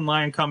Mountain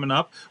Lion coming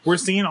up. We're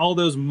seeing all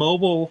those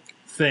mobile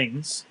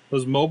things,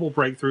 those mobile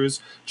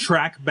breakthroughs,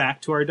 track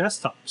back to our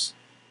desktops.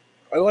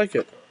 I like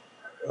it.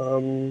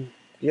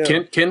 Yeah.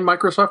 Can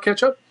Microsoft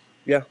catch up?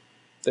 Yeah,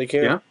 they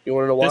can. Yeah? You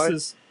want to know why? This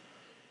is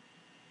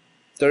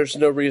There's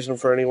no reason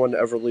for anyone to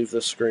ever leave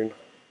this screen.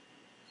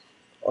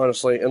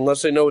 Honestly,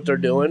 unless they know what they're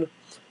doing,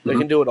 they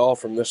can do it all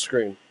from this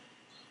screen.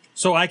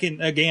 so I can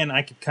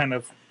kind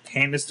of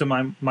hand this to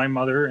my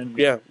mother and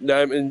Yeah,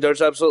 I mean,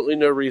 there's absolutely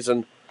no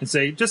reason. and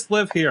say, just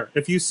live here.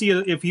 If you see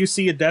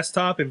a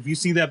desktop, if you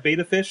see that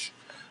beta fish,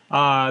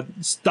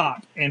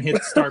 stop and hit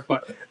the start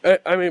button.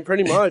 I mean,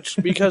 pretty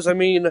much, because, I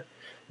mean,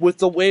 with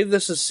the way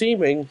this is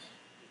seeming,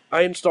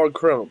 I installed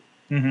Chrome.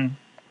 Mm-hmm.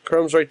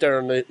 Chrome's right there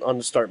on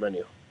the start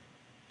menu.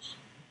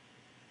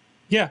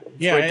 Yeah, right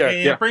there.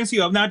 It brings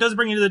you up. Now it does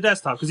bring you to the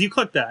desktop because you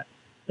click that.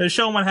 It'll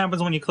show what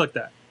happens when you click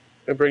that.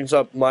 It brings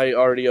up my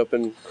already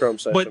open Chrome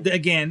session. But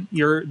again,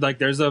 you're like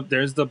there's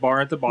the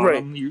bar at the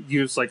bottom. Right.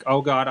 You're just like,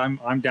 oh god,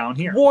 I'm down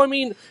here. Well, I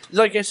mean,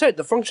 like I said,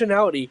 the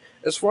functionality,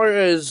 as far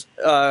as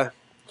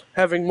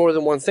having more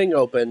than one thing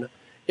open,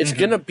 it's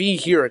going to be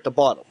here at the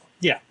bottom.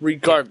 Yeah,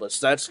 Regardless.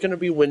 That's going to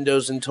be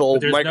Windows until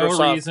but there's Microsoft...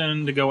 no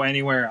reason to go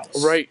anywhere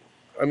else. Right.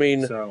 I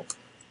mean, So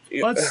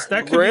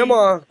that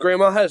could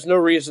Grandma has no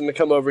reason to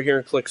come over here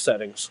and click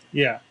settings.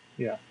 Yeah.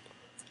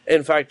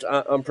 In fact,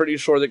 I'm pretty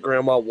sure that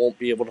Grandma won't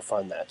be able to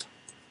find that.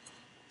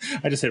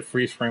 I just hit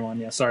freeze frame on.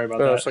 Yeah, sorry about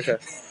No, that.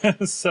 it's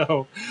okay.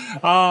 So,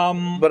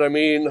 But I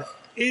mean...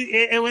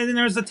 and then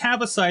there's the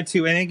tablet side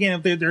too. And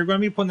again, if they're going to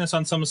be putting this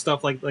on some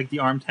stuff like the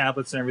ARM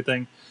tablets and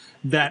everything,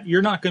 that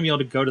you're not going to be able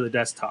to go to the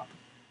desktop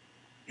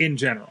in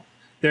general.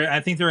 I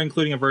think they're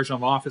including a version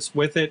of Office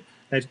with it.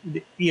 That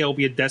it'll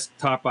be a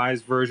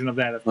desktopized version of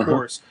that, of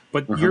course.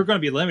 But you're going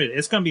to be limited.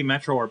 It's going to be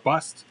Metro or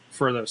bust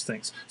for those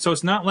things. So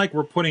it's not like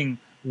we're putting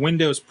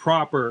Windows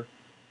proper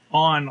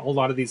on a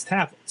lot of these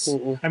tablets.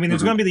 I mean,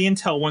 there's going to be the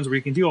Intel ones where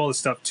you can do all this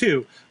stuff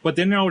too, but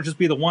then there will just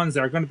be the ones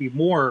that are going to be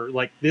more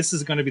like this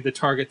is going to be the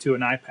target to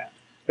an iPad.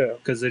 Yeah.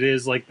 Because it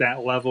is like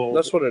that level.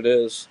 That's what it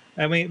is.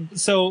 I mean,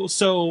 so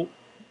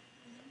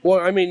Well,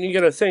 I mean, you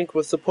got to think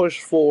with the push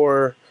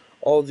for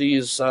all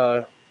these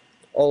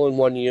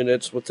all-in-one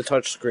units with the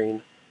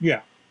touchscreen.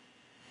 yeah.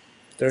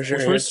 There's your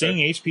Which answer. we're seeing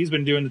HP's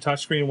been doing the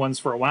touchscreen ones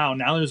for a while.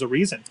 Now there's a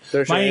reason.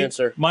 There's your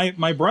answer.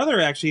 My brother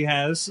actually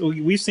has.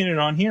 We've seen it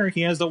on here.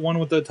 He has the one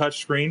with the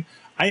touchscreen.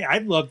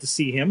 I'd love to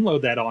see him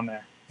load that on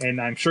there. And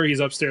I'm sure he's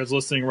upstairs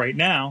listening right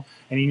now,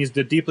 and he needs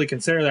to deeply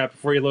consider that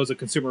before he loads a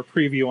consumer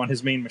preview on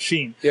his main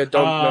machine. Yeah,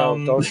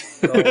 don't do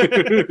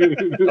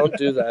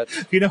that.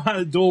 If you know how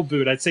to dual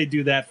boot, I'd say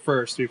do that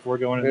first before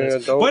going into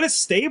this. don't. But it's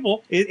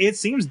stable. It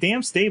seems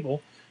damn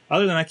stable.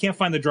 Other than I can't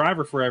find the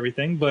driver for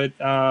everything, but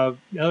other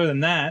than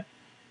that,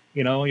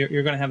 you know,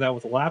 you're going to have that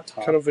with a laptop.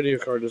 What kind of video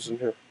card is in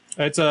here?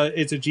 It's a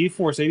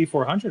GeForce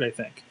 8400, I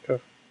think,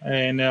 Okay.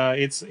 and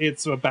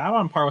it's about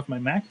on par with my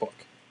MacBook.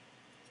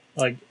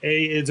 Like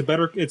it's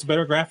better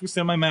graphics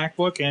than my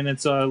MacBook, and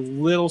it's a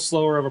little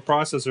slower of a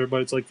processor,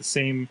 but it's like the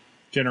same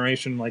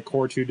generation, like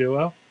Core 2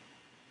 Duo.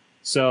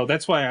 So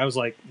that's why I was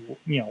like,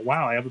 you know,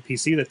 wow, I have a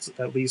PC that's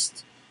at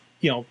least,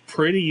 you know,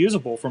 pretty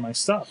usable for my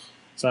stuff.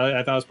 So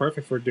I thought it was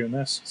perfect for doing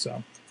this.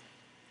 So,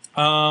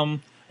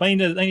 But I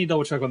need to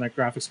double check on that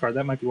graphics card.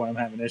 That might be why I'm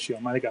having an issue.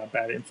 I might have got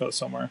bad info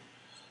somewhere.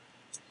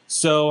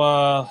 So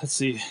let's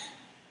see.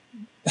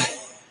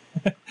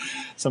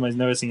 Somebody's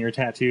noticing your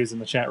tattoos in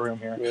the chat room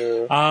here.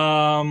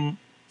 Yeah.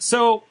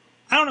 So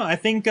I don't know. I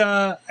think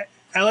I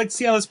like to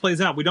see how this plays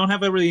out. We don't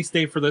have a release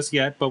date for this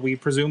yet, but we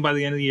presume by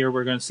the end of the year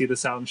we're going to see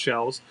this out in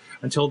shelves.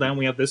 Until then,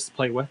 we have this to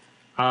play with.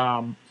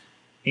 But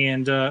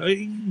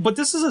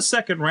this is a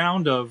second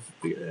round of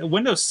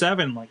Windows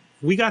 7. Like,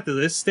 we got to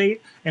this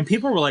state, and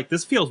people were like,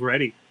 "This feels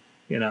ready,"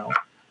 you know.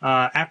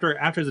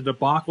 After the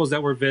debacles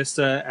that were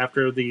Vista,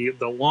 after the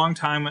long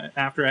time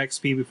after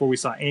XP before we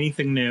saw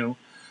anything new,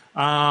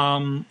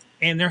 and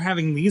they're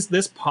having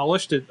this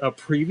polished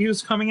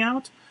previews coming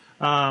out.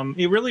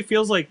 It really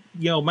feels like,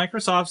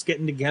 Microsoft's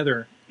getting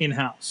together in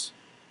house,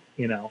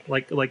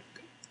 like,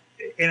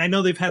 and I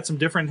know they've had some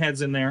different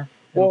heads in there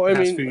in the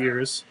past few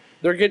years.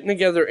 They're getting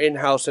together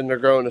in-house and they're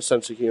growing a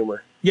sense of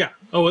humor. Yeah.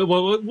 Oh,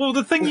 well,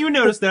 the thing you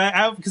noticed that I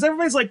have, because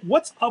everybody's like,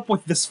 what's up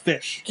with this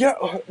fish? Yeah,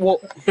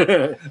 well...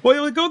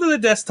 Well, go to the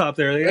desktop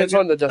there. It's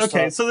on the desktop.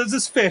 Okay, so there's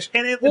this fish,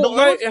 and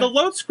the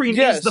load screen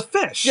is the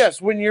fish.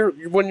 Yes, when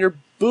you're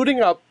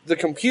booting up the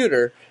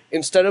computer,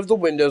 instead of the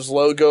Windows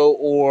logo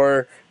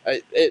or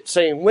it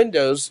saying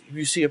Windows,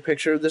 you see a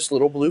picture of this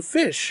little blue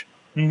fish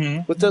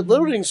with the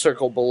loading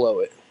circle below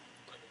it.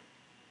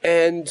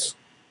 And,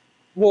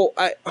 well,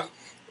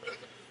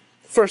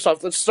 first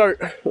off, let's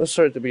start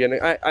at the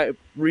beginning. I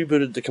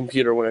rebooted the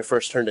computer when I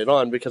first turned it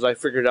on because I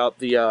figured out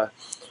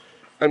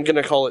I'm going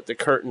to call it the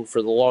curtain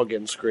for the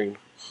login screen.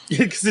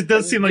 Because it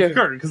does seem like a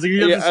curtain, because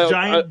you have this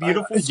giant,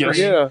 beautiful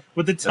screen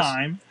with the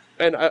time.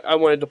 And I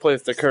wanted to play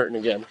with the curtain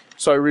again,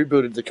 so I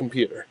rebooted the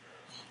computer.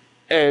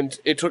 And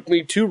it took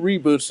me 2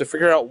 reboots to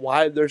figure out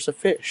why there's a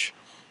fish.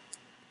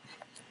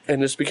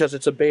 And it's because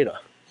it's a beta.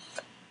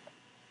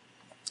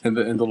 And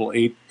the little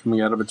 8 coming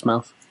out of its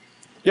mouth?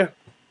 Yeah.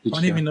 I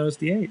didn't even notice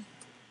the 8.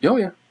 Oh,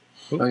 yeah.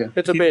 Oh, yeah.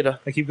 It's a beta.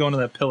 I keep going to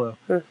that pillow.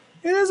 It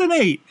is an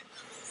 8.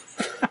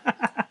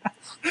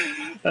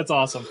 That's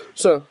awesome.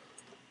 So,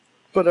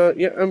 but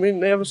yeah, I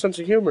mean, they have a sense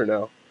of humor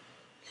now.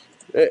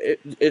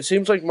 It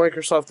seems like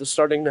Microsoft is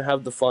starting to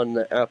have the fun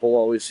that Apple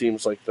always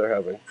seems like they're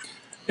having.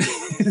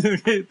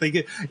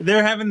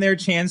 They're having their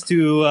chance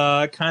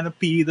to kind of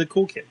be the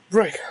cool kid.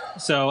 Right.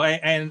 So,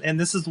 and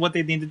this is what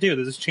they need to do.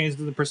 This is change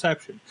the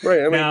perception.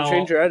 Right. I mean, you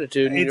change your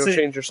attitude and you'll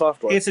change your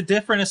software. It's a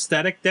different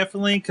aesthetic,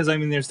 definitely, because, I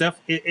mean, there's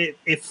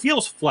it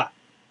feels flat,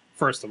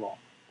 first of all.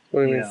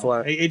 What do you mean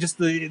flat? It just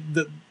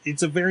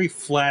it's a very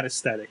flat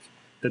aesthetic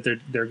that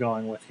they're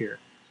going with here.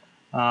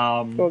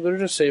 Well, they're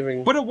just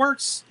saving. But it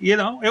works,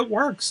 it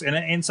works,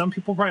 and some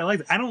people probably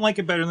like it. I don't like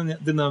it better than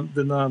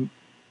the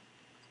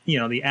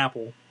the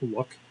Apple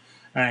look.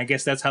 And I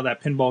guess that's how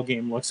that pinball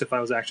game looks if I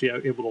was actually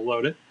able to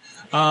load it.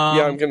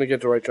 Yeah, I'm gonna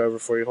get the right driver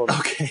for you. Hold on.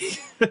 Okay.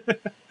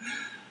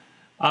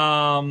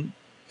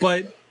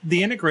 But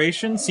the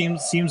integration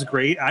seems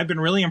great. I've been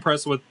really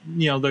impressed with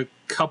the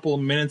couple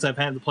of minutes I've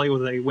had to play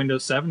with a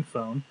Windows 7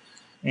 phone.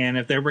 And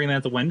if they're bringing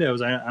that to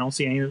Windows, I don't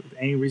see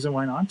any reason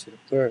why not to.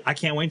 Right. I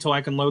can't wait until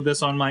I can load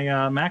this on my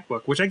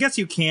MacBook, which I guess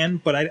you can,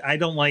 but I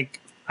don't like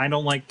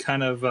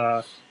kind of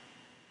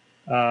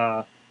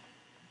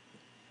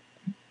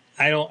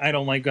I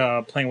don't like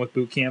playing with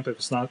Boot Camp if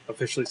it's not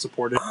officially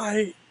supported.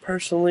 I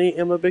personally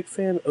am a big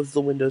fan of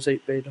the Windows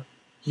 8 beta.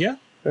 Yeah,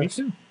 me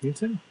too. Me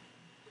too.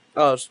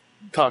 I was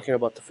talking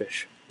about the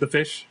fish. The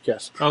fish?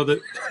 Yes. Oh,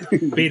 the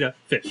beta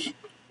fish.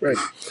 Right.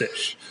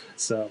 Fish.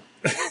 So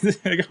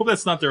I hope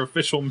that's not their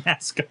official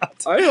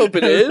mascot. I hope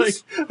it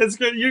is. It's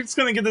good. You're just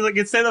gonna get this, like,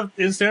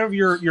 instead of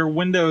your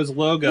Windows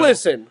logo.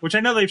 Listen, which I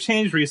know they've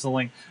changed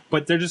recently,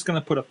 but they're just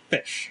gonna put a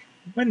fish.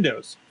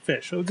 Windows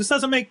fish. So this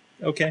doesn't make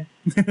okay.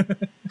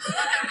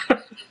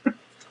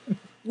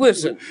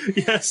 Listen.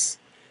 Yes.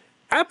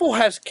 Apple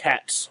has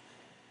cats.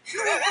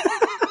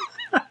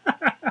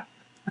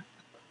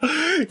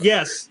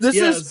 Yes. This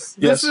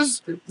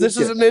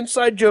is an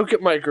inside joke at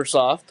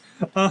Microsoft.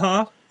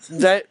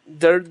 That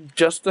they're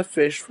just the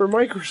fish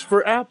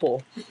for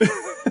Apple.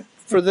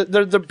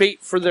 They're the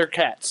bait for their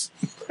cats.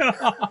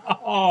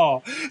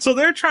 Oh, so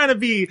they're trying to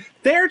be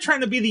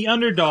the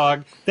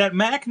underdog that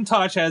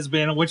Macintosh has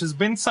been, which has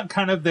been some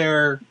kind of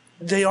their.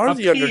 They are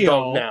the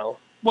underdog now.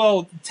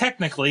 Well,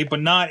 technically,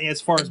 but not as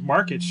far as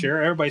market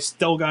share. Everybody's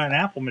still got an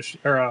Apple machine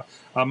or a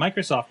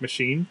Microsoft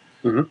machine.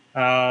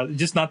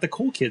 Just not the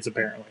cool kids,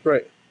 apparently.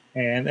 Right.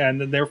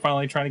 And they're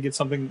finally trying to get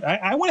something.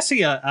 I want to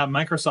see a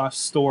Microsoft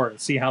store and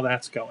see how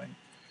that's going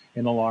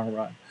in the long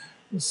run.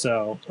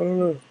 So I don't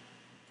know.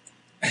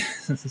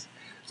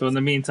 So in the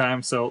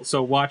meantime, so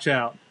watch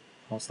out.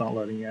 Oh, it's not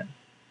loading yet.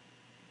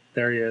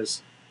 There he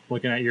is,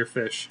 looking at your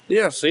fish.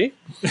 Yeah, see?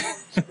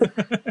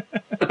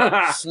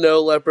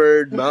 Snow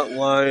leopard, mountain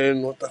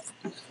lion, what the...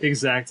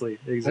 Exactly.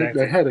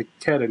 I had a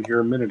cat in here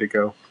a minute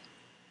ago.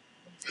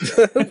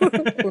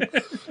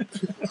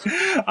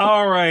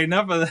 All right,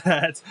 enough of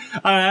that.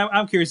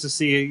 I'm curious to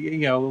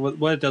see,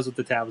 what it does with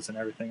the tablets and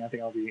everything. I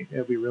think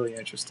it'll be really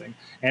interesting.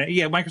 And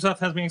yeah, Microsoft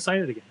has me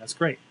excited again. That's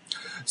great.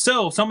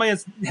 So somebody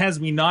has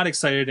me not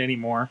excited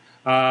anymore.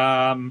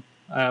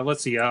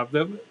 let's see.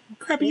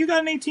 Crap, you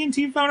got an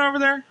AT&T phone over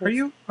there? Are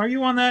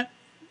you on that?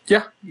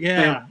 Yeah.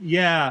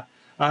 Yeah.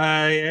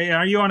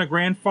 Are you on a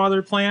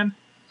grandfather plan?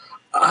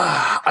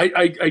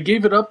 I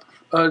gave it up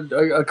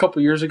a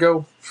couple years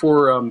ago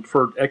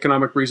for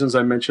economic reasons.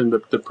 I mentioned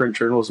the print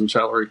journalism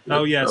salary.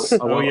 Oh yes.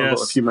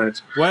 A few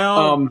minutes.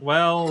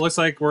 Well, looks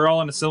like we're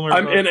all in a similar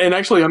boat. And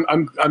actually,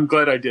 I'm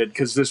glad I did,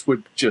 because this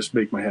would just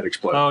make my head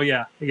explode. Oh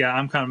yeah.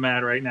 I'm kind of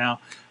mad right now.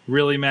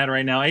 Really mad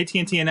right now.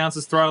 AT&T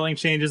announces throttling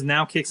changes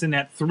now kicks in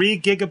at 3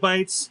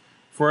 gigabytes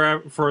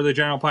for the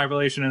general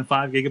population and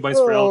 5 gigabytes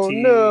for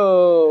LTE.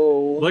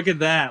 No. Look at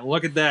that,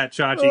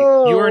 Chachi.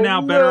 You are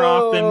now better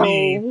off than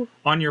me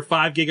on your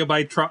 5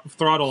 gigabyte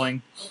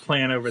throttling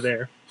plan over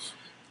there.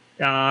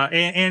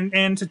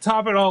 And to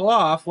top it all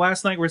off,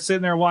 last night we're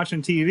sitting there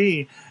watching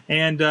TV,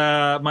 and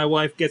my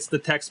wife gets the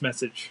text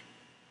message.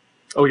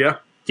 Oh yeah.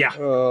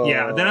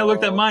 Yeah. Then I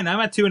looked at mine.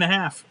 I'm at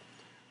 2.5.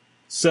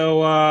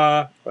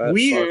 So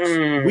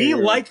we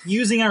like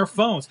using our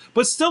phones,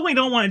 but still we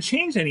don't want to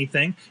change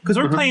anything because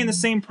we're paying the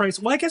same price.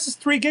 Well, I guess it's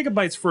 3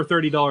 gigabytes for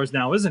 $30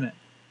 now, isn't it?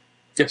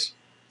 Yes.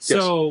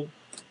 So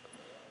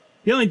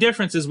the only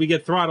difference is we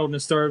get throttled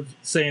and start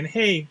saying,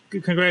 "Hey,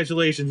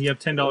 congratulations, you have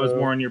 $10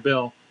 more on your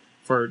bill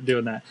for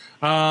doing that."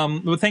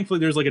 But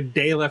thankfully, there's like a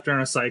day left on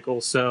a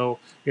cycle, so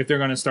if they're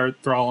going to start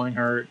throttling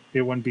her,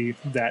 it wouldn't be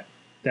that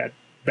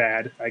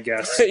bad, I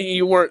guess.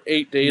 You weren't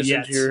 8 days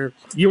Yet. into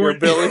You your weren't-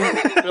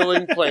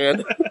 billing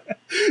plan.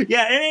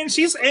 Yeah, and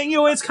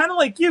it's kind of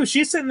like you.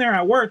 She's sitting there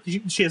at work.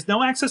 She has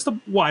no access to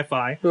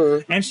Wi-Fi,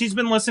 and she's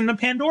been listening to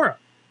Pandora.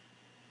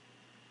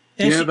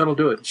 And that'll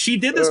do it. She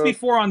did this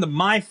before on the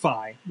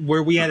MiFi,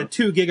 where we had a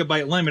 2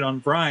 gigabyte limit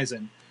on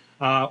Verizon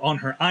on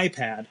her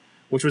iPad,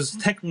 which was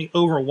technically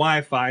over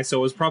Wi-Fi, so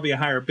it was probably a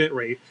higher bit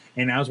rate.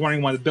 And I was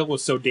wondering why the bill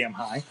was so damn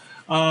high,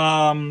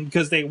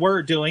 because they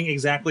were doing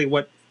exactly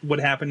what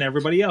happened to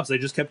everybody else. They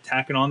just kept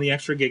tacking on the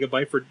extra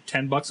gigabyte for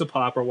 $10 a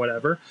pop or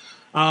whatever.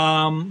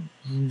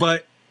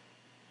 But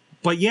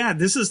yeah,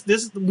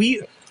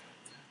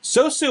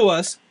 so sue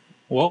us.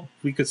 Well,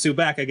 we could sue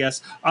back, I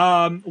guess.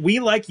 We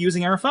like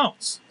using our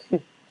phones.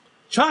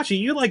 Chachi,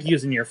 you like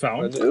using your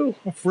phone. I do.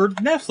 For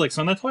Netflix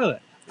on the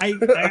toilet.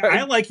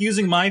 I like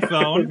using my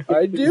phone.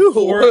 I do.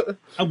 For,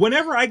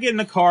 whenever I get in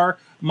the car,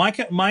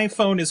 my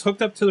phone is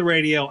hooked up to the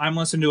radio. I'm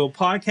listening to a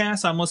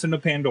podcast. I'm listening to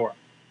Pandora.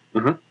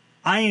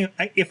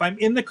 If I'm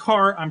in the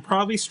car, I'm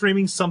probably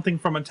streaming something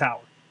from a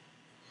tower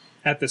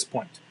at this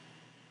point.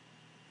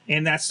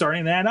 And that's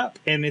starting to add up.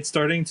 And it's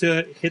starting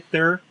to hit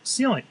their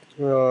ceiling.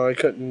 I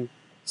couldn't.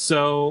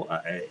 So,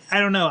 I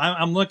don't know.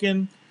 I'm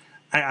looking.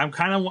 I'm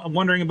kind of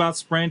wondering about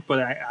Sprint,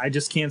 but I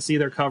just can't see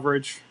their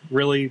coverage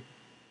really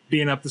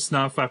being up to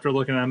snuff after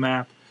looking at a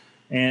map.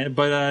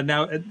 But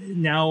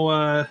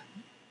now,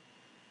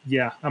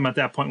 yeah, I'm at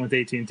that point with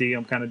AT&T.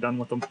 I'm kind of done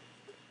with them.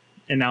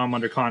 And now I'm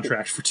under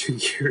contract for 2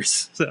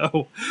 years.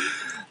 So,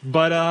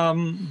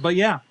 but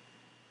yeah.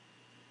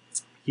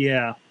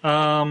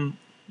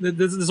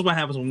 This is what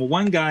happens when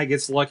one guy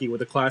gets lucky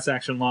with a class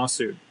action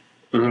lawsuit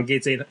and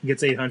gets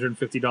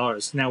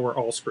 $850. Now we're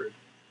all screwed.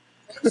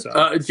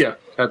 So. Yeah,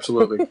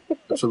 absolutely.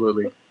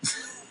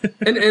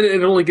 And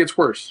it only gets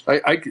worse.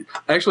 I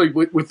actually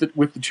with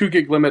the 2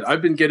 gig limit,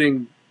 I've been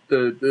getting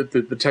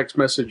the text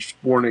message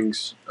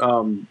warnings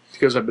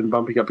because I've been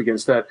bumping up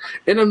against that,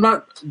 and I'm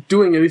not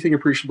doing anything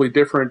appreciably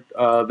different.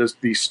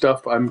 The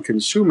stuff I'm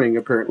consuming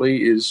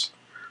apparently is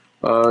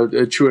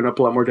chewing up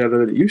a lot more data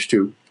than it used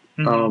to.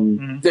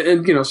 And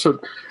so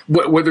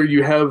whether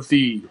you have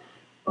the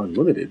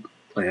unlimited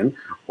plan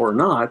or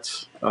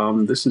not,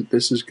 this is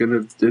just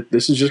going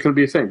to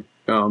be a thing.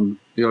 Got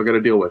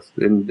to deal with,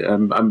 and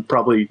I'm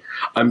going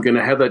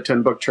to have that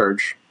 $10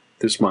 charge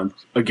this month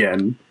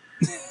again.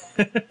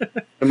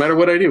 No matter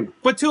what I do.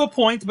 But to a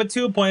point,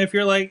 if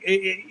you're like,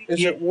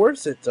 Is it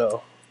worth it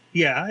though?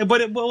 Yeah,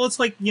 but it's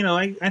like,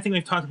 I think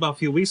we've talked about a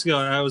few weeks ago.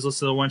 I was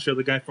listening to one show,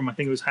 the guy from, I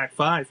think it was Hack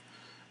 5,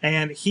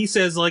 and he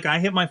says, like, I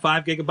hit my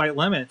 5 gigabyte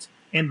limit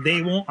and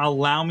they won't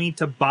allow me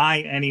to buy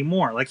any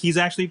more. Like, he's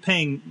actually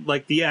paying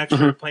like the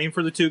extra, paying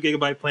for the 2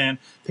 gigabyte plan,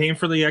 paying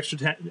for the extra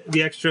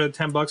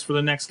 $10 for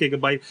the next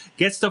gigabyte,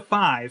 gets to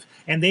 5,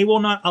 and they will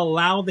not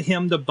allow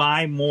him to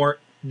buy more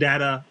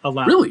data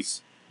allowance. Really?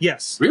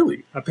 Yes.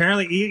 Really?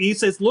 Apparently, he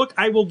says, "Look,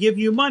 I will give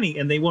you money,"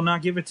 and they will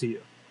not give it to you.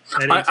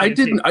 I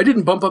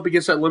didn't bump up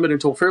against that limit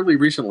until fairly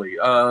recently.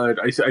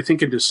 I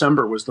think in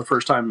December was the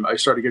first time I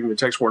started getting the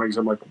text warnings.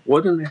 I'm like,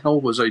 what in the hell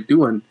was I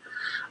doing?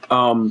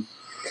 And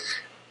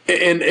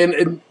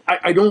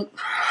I don't.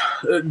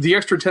 The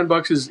extra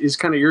 $10 is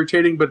kind of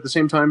irritating, but at the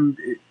same time,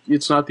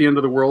 it's not the end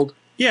of the world.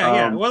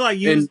 Yeah. Well, I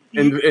use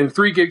and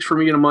 3 gigs for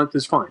me in a month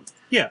is fine.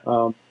 Yeah.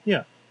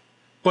 Yeah.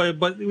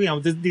 But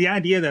the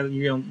idea that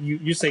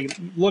you say,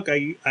 look,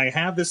 I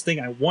have this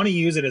thing, I want to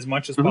use it as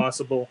much as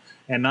possible,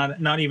 and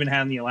not even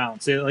having the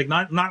allowance, like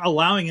not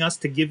allowing us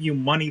to give you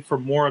money for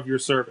more of your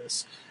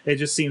service, it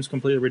just seems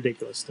completely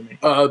ridiculous to me.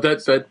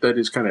 That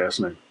is kind of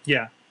asinine.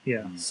 Yeah.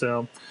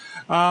 So,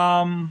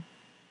 and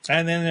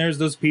then there's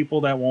those people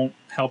that won't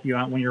help you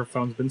out when your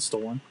phone's been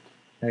stolen.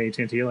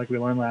 AT&T, like we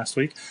learned last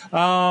week.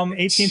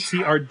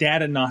 AT&T are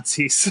data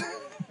Nazis,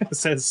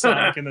 says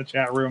Sonic in the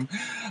chat room.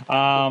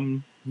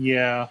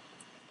 Yeah.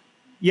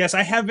 Yes,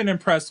 I have been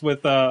impressed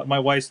with my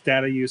wife's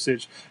data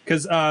usage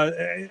because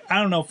I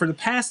don't know, for the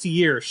past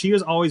year, she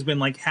has always been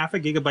like half a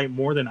gigabyte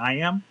more than I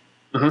am.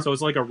 So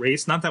it's like a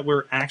race. Not that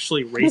we're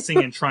actually racing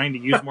and trying to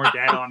use more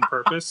data on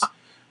purpose,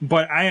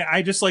 but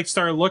I just like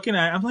started looking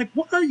at it. I'm like,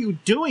 what are you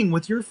doing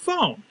with your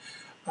phone?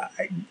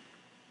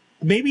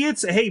 Maybe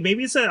it's that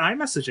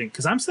iMessaging,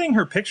 because I'm seeing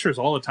her pictures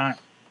all the time.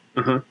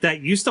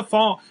 That used to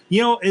fall,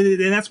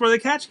 and that's where they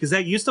catch, because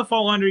that used to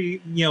fall under,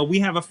 we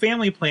have a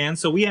family plan,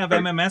 so we have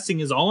MMSing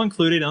is all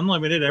included,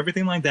 unlimited,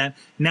 everything like that.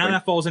 Now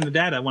that falls into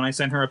data when I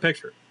send her a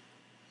picture.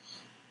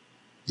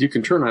 You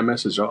can turn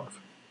iMessage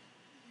off.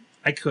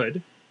 I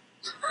could.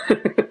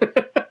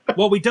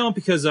 Well, we don't,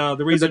 because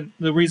the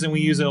reason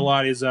we use it a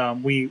lot is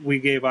we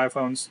gave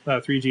iPhones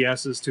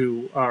 3GSs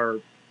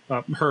to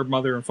her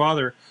mother and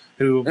father,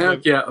 who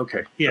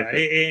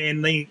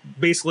and they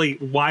basically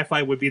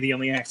Wi-Fi would be the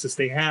only access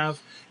they have,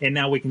 and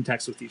now we can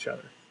text with each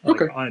other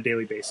on a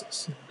daily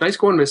basis. Nice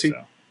going, Missy.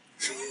 So.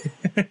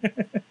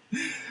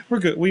 We're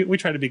good. We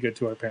try to be good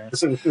to our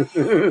parents.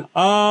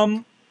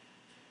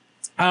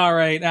 All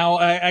right, now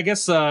I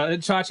guess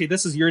Chachi,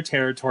 this is your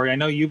territory. I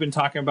know you've been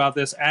talking about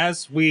this,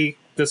 as we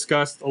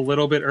discussed a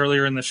little bit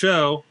earlier in the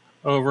show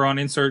over on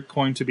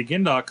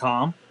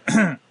InsertCoinToBegin.com.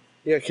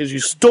 Yeah, because you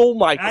stole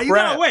my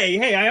crap.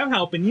 Hey, I am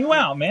helping you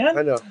out, man.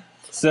 I know.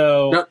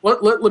 So now,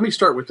 let me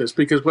start with this,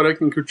 because what I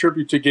can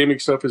contribute to gaming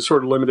stuff is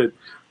sort of limited.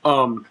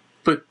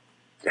 But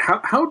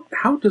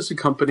how does a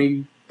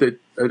company that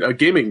a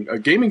gaming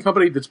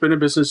company that's been in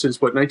business since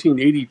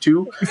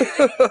 1982?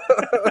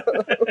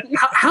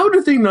 how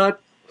did they not?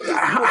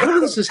 How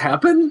does this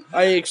happen?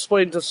 I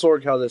explained to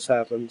Sorg how this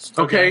happens.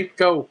 Okay,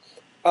 go.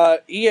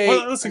 EA.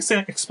 Well, let's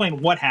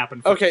explain what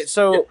happened first. Okay,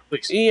 so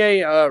Yeah,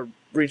 EA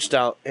reached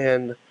out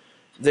and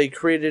they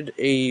created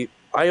a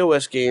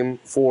iOS game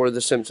for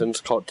The Simpsons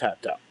called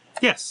Tapped Out.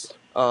 Yes.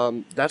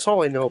 That's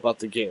all I know about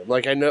the game.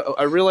 Like,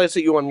 I realize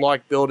that you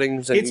unlock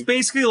buildings. And it's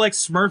basically like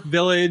Smurf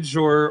Village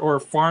or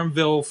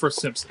Farmville for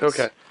Simpsons.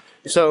 Okay,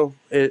 so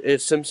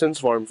it's Simpsons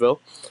Farmville.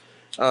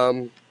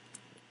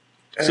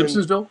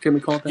 Simpsonsville? Can we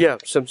call it that? Yeah,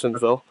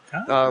 Simpsonsville.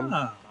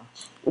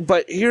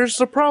 But here's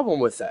the problem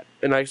with that,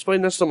 and I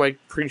explained this to my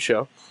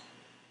pre-show.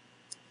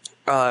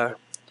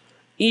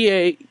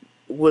 EA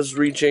was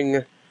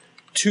reaching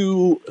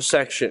 2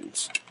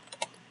 sections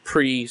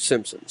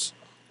pre-Simpsons,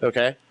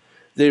 okay?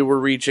 They were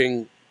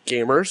reaching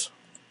gamers,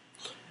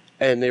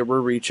 and they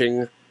were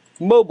reaching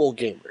mobile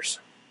gamers.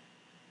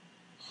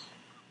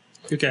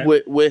 Okay.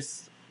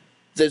 With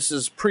this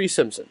is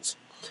pre-Simpsons.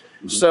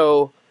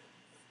 So,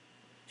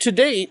 to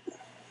date,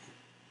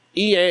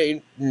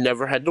 EA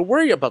never had to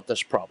worry about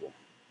this problem.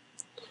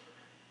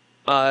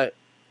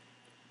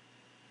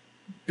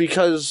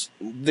 Because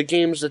the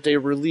games that they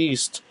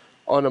released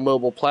on a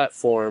mobile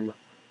platform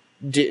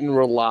didn't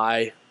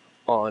rely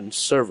on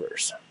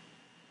servers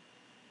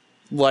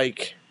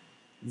like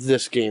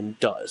this game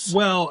does.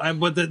 Well,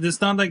 but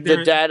it's not like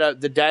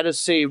the data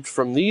saved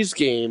from these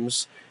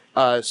games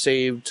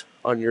saved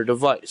on your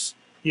device.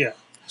 Yeah.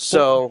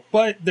 So,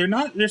 but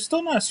they're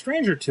still not a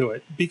stranger to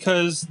it,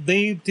 because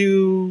they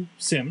do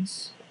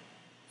Sims,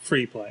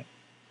 free play,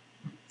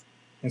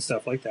 and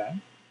stuff like that.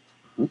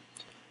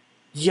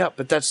 Yeah,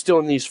 but that's still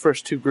in these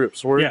first 2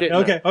 groups.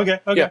 Okay.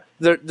 Yeah,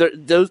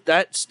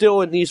 that's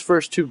still in these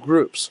first 2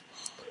 groups,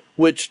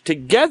 which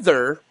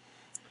together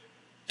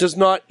does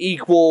not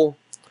equal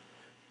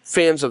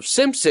fans of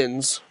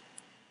Simpsons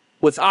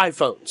with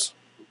iPhones.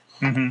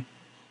 Mm-hmm.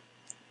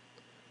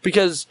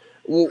 Because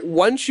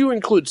once you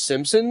include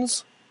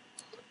Simpsons,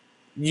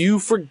 you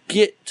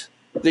forget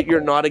that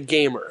you're not a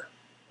gamer.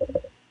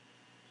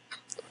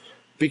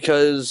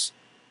 Because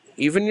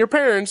even your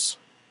parents,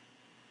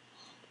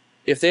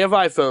 if they have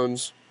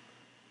iPhones,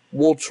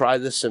 will try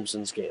the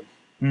Simpsons game.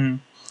 Mm-hmm.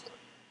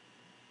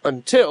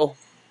 Until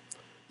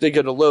they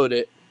go to load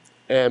it,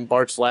 and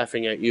Bart's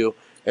laughing at you,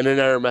 and an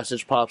error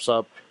message pops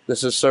up.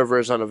 This server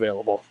is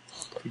unavailable.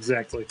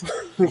 Exactly.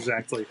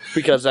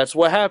 Because that's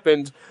what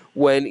happened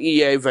when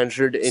EA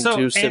ventured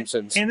into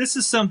Simpsons. And this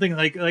is something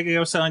like I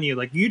was telling you,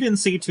 like, you didn't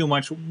see too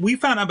much. We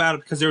found out about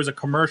it because there was a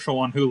commercial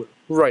on Hulu.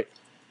 Right.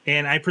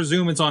 And I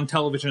presume it's on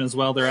television as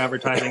well, they're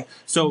advertising.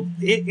 So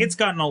it's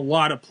gotten a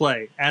lot of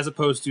play, as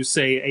opposed to,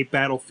 say, a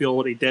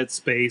Battlefield, a Dead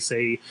Space,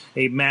 a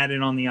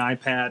Madden on the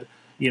iPad.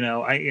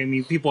 I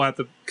mean, people have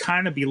to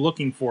kind of be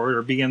looking for it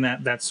or be in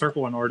that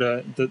circle in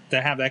order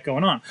to have that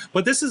going on.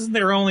 But this isn't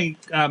their only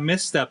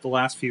misstep the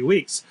last few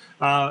weeks.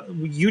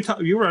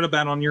 You wrote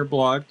about on your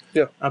blog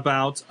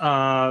about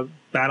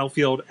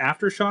Battlefield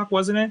Aftershock,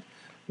 wasn't it?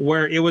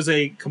 Where it was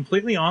a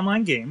completely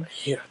online game.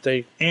 Yeah,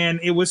 and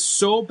it was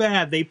so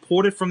bad they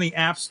pulled it from the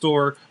App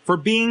Store for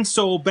being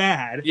so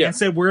bad and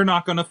said, we're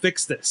not going to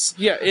fix this.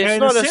 Yeah, it's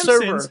not a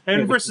server.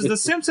 And versus The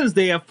Simpsons,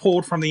 they have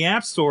pulled from the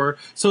App Store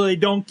so they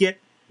don't get,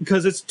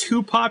 because it's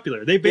too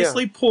popular. They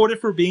basically pulled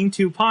it for being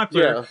too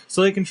popular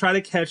so they can try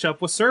to catch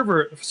up with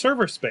server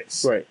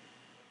space. Right.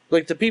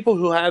 Like, the people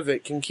who have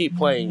it can keep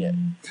playing it.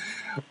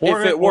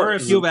 Or if it or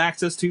works. if you have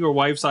access to your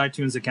wife's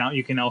iTunes account,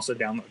 you can also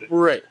download it.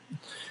 Right.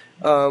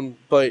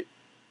 But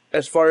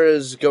as far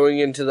as going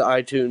into the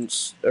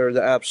iTunes or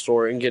the App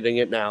Store and getting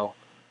it now,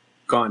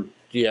 Gone.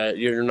 yeah,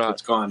 you're not.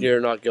 It's gone. You're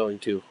not going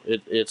to.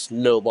 It's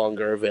no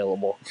longer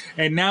available.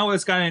 And now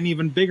it's got an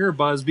even bigger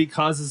buzz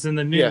because it's in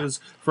the news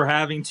for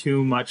having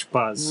too much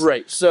buzz.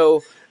 Right.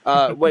 So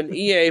when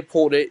EA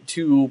pulled it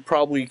to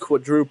probably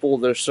quadruple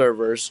their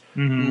servers,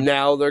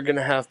 now they're going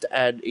to have to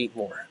add 8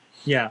 more.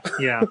 Yeah.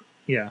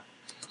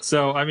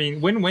 So, I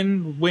mean,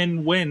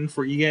 win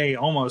for EA,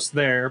 almost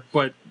there.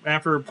 But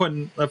after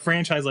putting a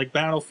franchise like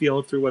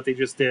Battlefield through what they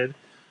just did,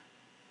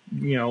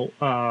 with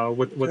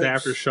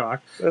Aftershock,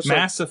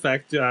 Mass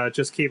Effect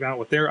just came out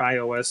with their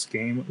iOS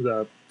game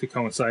to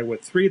coincide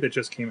with 3 that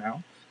just came out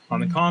on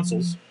the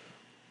consoles.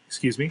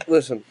 Excuse me.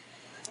 Listen,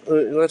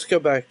 let's go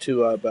back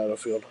to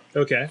Battlefield.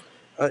 Okay.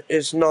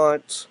 It's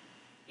not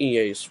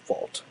EA's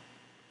fault.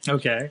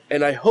 Okay.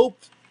 And I hope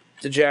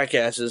the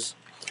jackasses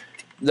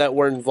that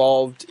were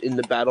involved in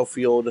the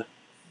Battlefield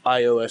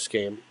iOS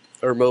game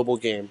or mobile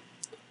game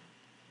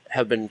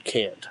have been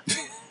canned.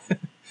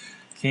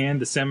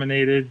 Canned,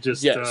 disseminated,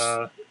 just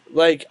Yes.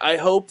 Like, I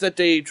hope that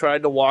they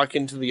tried to walk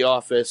into the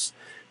office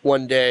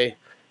one day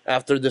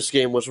after this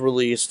game was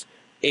released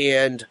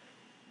and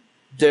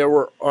there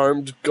were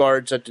armed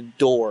guards at the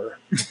door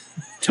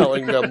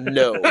telling them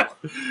no.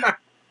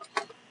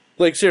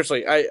 Like,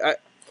 seriously, I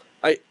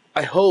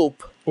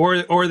hope.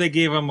 Or they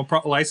gave them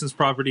a licensed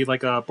property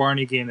like a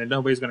Barney game that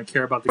nobody's going to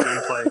care about the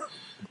gameplay.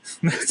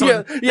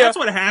 That's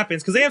what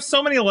happens because they have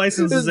so many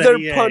licenses. They're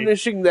at EA.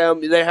 punishing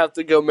them. They have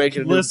to go make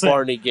it a new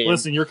Barney game.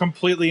 Listen, you're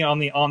completely on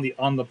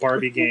the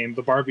Barbie game,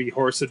 the Barbie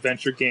horse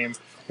adventure game,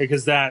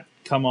 because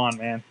come on,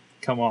 man,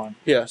 come on.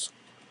 Yes.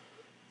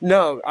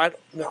 No,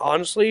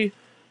 honestly,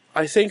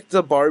 I think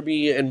the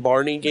Barbie and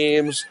Barney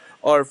games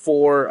are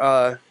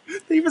for.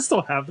 They even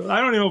still have them.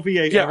 I don't know if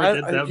EA ever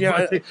did them,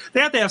 but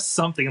they have to have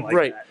something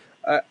like that.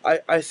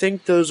 I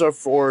think those are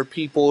for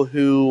people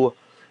who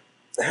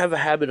have a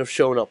habit of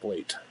showing up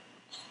late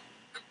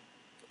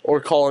or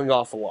calling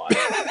off a lot.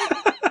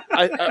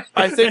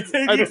 I think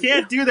you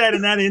can't do that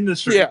in that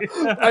industry. Yeah,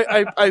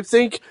 I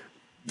think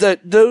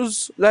that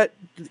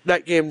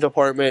that game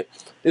department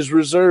is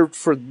reserved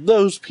for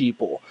those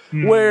people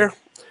where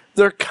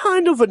they're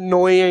kind of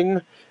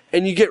annoying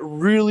and you get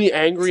really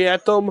angry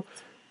at them,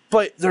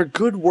 but they're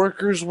good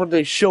workers when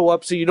they show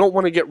up, so you don't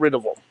want to get rid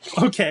of them.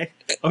 Okay.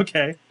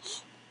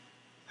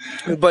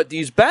 But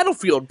these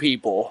Battlefield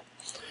people,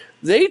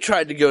 they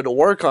tried to go to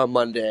work on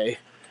Monday,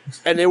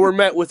 and they were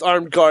met with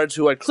armed guards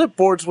who had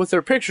clipboards with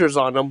their pictures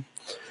on them,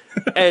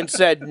 and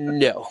said,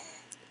 no,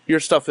 your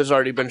stuff has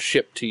already been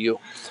shipped to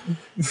you.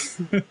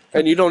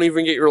 And you don't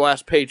even get your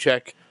last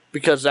paycheck,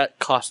 because that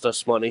cost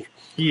us money.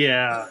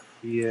 Yeah.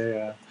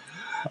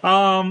 I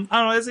don't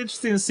know. It's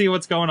interesting to see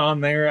what's going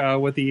on there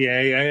with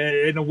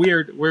EA. In a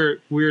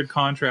weird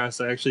contrast,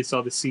 I actually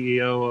saw the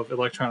CEO of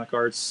Electronic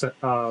Arts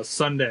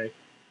Sunday.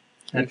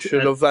 And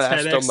should have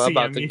asked him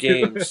about the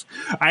games.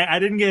 I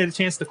didn't get a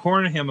chance to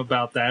corner him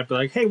about that, but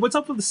like, hey, what's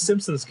up with the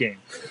Simpsons game?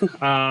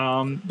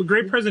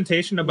 Great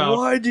presentation about.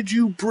 Why did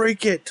you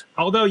break it?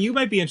 Although you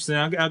might be interested,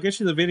 I'll get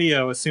you the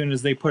video as soon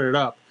as they put it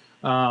up.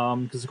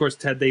 Because of course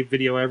Ted, they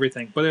video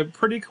everything. But a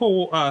pretty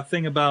cool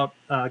thing about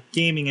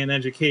gaming and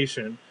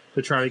education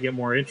to try to get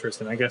more interest,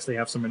 and I guess they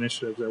have some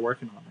initiatives they're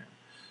working on there.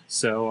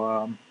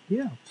 So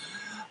yeah.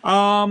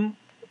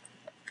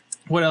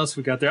 What else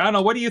we got there? I don't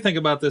know. What do you think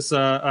about this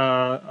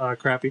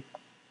Crappy?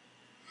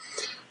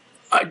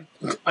 I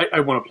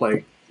want to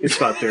play. It's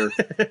not there.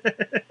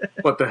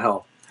 What the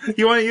hell?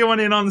 You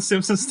want in on the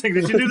Simpsons thing?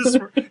 Did you do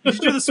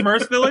the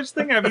Smurfs Village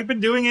thing? Have you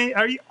been doing it?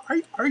 Are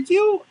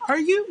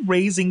you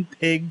raising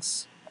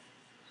pigs?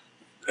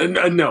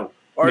 No.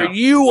 Are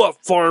you a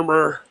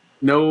farmer?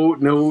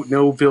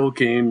 No Bill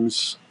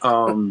games.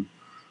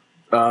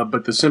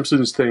 But the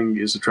Simpsons thing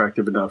is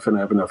attractive enough, and I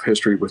have enough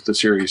history with the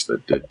series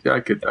that I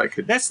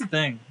could. That's the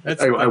thing.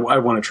 I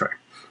want to try.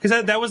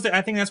 Because that was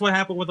I think that's what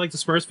happened with like the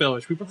Smurfs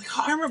Village. People are like,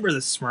 oh, I remember the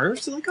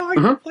Smurfs. They're like, oh, I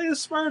can play the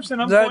Smurfs,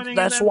 and I'm pointing.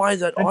 That's why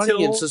that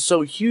audience is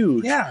so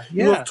huge. Yeah.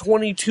 You have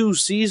 22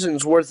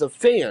 seasons worth of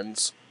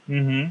fans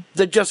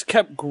that just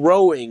kept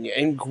growing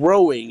and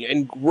growing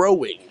and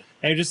growing.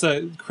 And just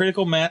a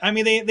critical mass. I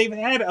mean, they've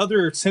had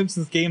other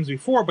Simpsons games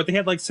before, but they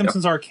had like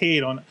Simpsons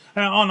Arcade on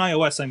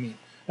iOS. I mean.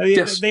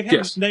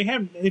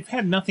 They've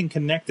had nothing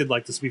connected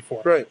like this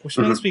before, right? Which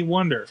makes me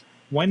wonder,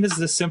 when does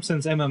the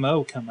Simpsons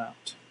MMO come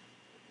out?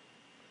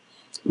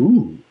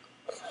 Ooh.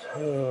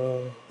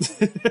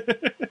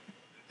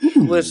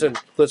 Listen.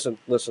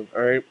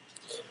 All right,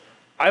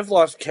 I've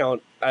lost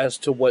count as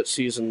to what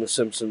season The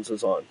Simpsons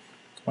is on.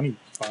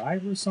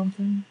 25 or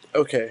something.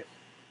 Okay,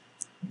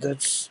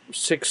 that's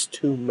 6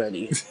 too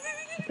many.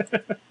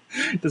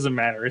 It doesn't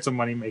matter. It's a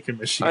money-making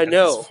machine. I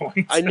know. At this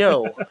point. I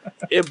know.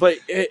 But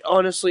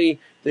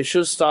honestly, they should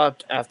have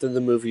stopped after the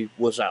movie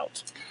was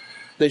out.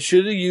 They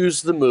should have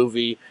used the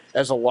movie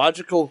as a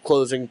logical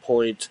closing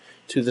point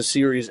to the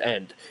series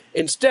end.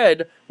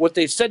 Instead, what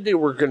they said they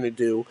were going to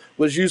do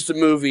was use the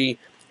movie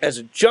as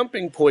a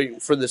jumping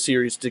point for the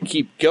series to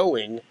keep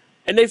going,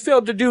 and they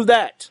failed to do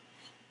that.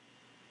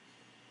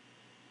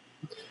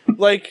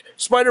 Like,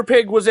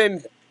 Spider-Pig was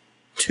in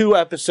 2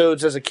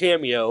 episodes as a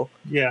cameo.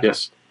 Yeah.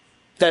 Yes.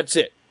 That's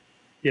it.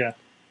 Yeah.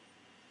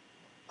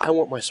 I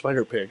want my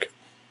Spider-Pig.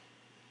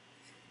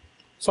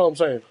 That's all I'm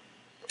saying.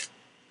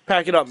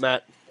 Pack it up,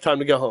 Matt. Time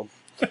to go home.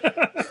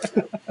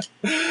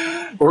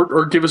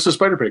 Or give us a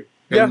Spider Pig,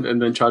 and, Yeah.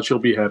 and then Chachi will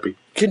be happy.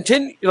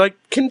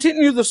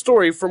 Continue the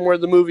story from where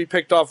the movie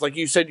picked off, like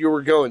you said you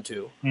were going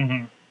to.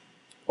 Mm-hmm.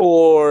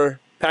 Or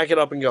pack it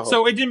up and go home.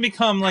 So it didn't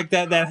become like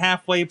that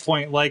halfway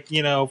point, like,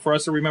 for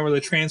us to remember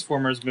the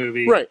Transformers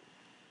movie. Right.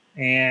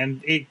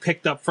 And it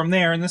picked up from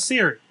there in the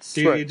series.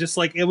 So Right. just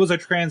like it was a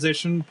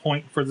transition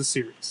point for the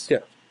series. Yeah.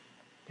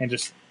 And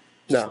just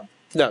No.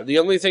 The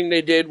only thing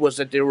they did was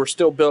that they were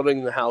still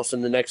building the house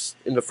in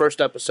the first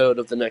episode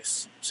of the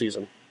next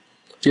season.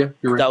 Yeah,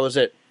 you're right. That was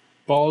it.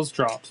 balls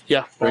dropped.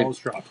 Yeah. Balls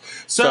dropped.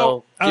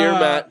 So, dear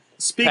Matt, pack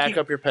speaking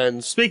up your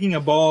pens. speaking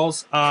of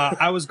balls,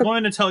 I was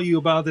going to tell you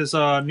about this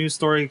news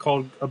story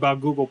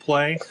about Google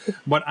Play,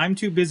 but I'm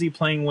too busy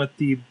playing with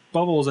the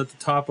bubbles at the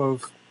top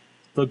of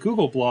the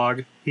Google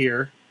blog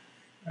here.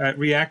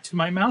 React to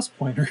my mouse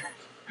pointer.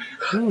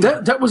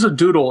 That was a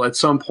doodle at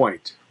some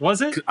point.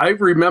 Was it? I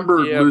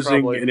remember Yeah,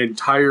 losing probably. an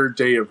entire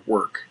day of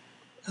work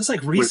That was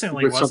like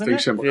recently, with wasn't something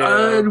it? similar.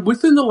 Yeah.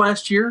 Within the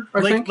last year,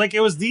 I think. Like it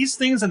was these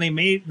things, and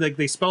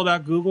they spelled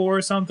out Google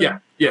or something. Yeah.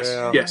 Yes.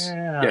 Yeah. Yes.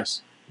 Yeah.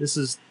 Yes. This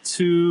is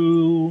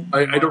too.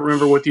 I don't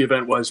remember what the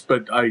event was,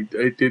 but I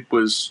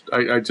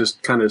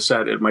just kind of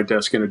sat at my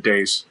desk in a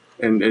daze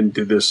and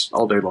did this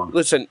all day long.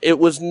 Listen, it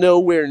was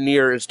nowhere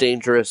near as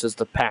dangerous as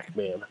the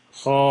Pac-Man.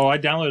 Oh, I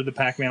downloaded the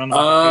Pac-Man on the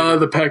computer.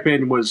 The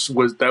Pac-Man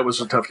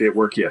was a tough day at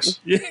work. Yes.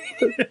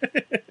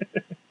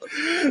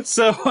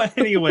 So,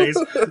 anyways,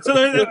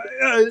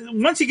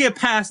 once you get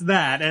past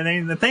that,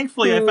 and then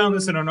thankfully I found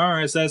this in an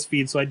RSS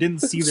feed, so I didn't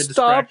see the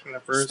distraction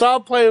at first.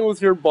 Stop playing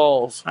with your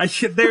balls.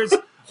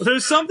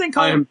 There's something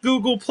called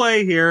Google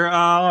Play here.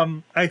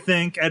 I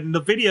think, and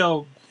the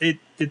video it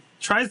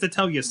tries to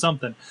tell you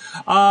something.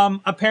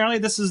 Apparently,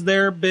 this is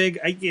their big.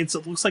 It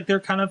looks like they're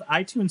kind of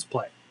iTunes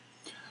Play.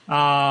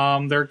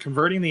 They're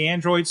converting the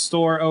Android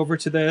store over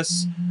to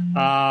this.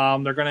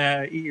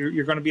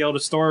 You're gonna be able to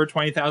store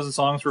 20,000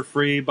 songs for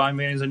free, buy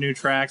millions of new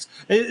tracks.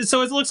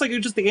 So it looks like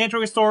it's just the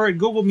Android store and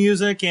Google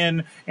Music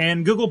and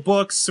Google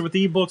Books with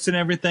ebooks and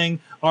everything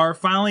are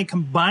finally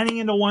combining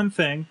into one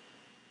thing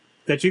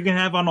that you can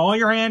have on all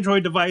your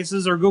Android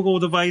devices or Google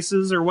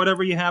devices or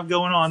whatever you have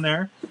going on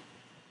there.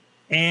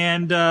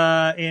 And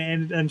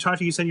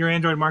Chachi, you said your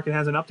Android market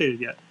hasn't updated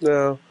yet.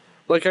 No.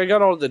 Like, I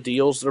got all the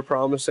deals they're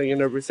promising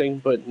and everything,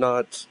 but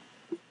not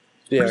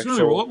the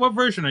actual... What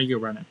version are you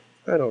running?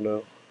 I don't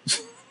know.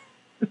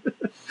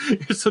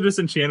 You're so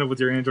disenchanted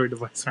with your Android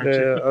device, aren't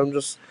you? Yeah, I'm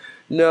just...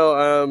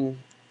 No,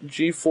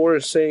 G4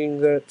 is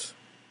saying that...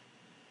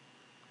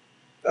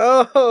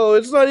 Oh,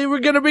 it's not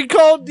even going to be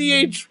called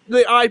the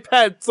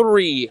iPad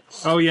 3.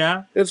 Oh,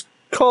 yeah? It's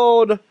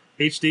called...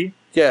 HD?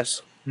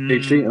 Yes,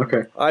 HD.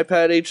 Okay.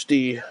 iPad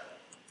HD.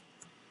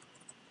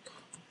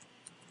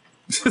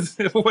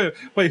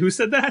 Wait, who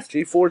said that?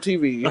 G4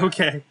 TV.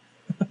 Okay.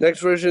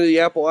 Next version of the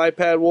Apple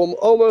iPad will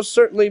almost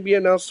certainly be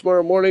announced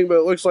tomorrow morning, but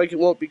it looks like it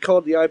won't be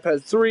called the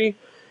iPad 3.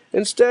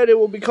 Instead, it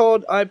will be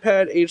called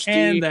iPad HD.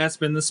 And that's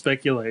been the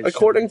speculation.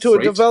 According to a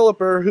Right.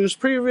 developer who's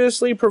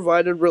previously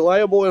provided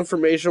reliable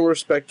information with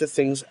respect to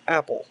things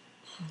Apple.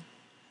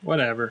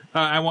 Whatever.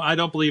 I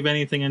don't believe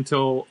anything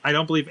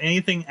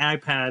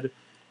iPad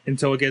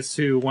until it gets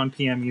to 1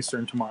 p.m.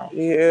 Eastern tomorrow.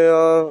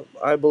 Yeah,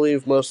 I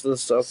believe most of the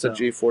stuff that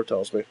So. G4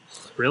 tells me.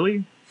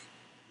 Really?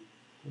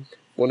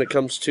 When it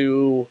comes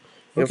to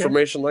Okay.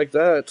 information like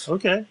that.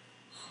 Okay.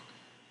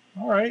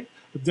 All right.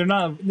 But they're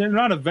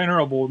not a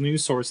venerable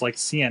news source like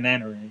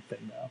CNN or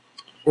anything, though.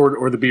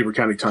 Or the Beaver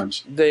County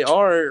Times. They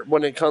are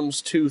when it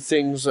comes to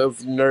things of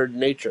nerd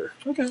nature.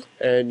 Okay.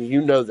 And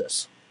you know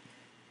this.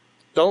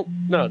 Don't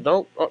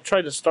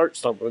try to start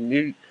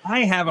something.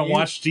 I haven't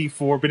watched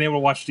G4, been able to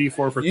watch G4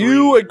 for 3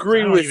 You years.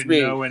 agree I don't with even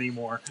me. know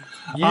anymore.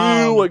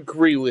 You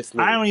agree with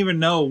me. I don't even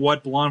know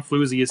what Blonde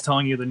Floozy is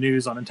telling you the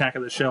news on Attack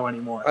of the Show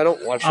anymore. I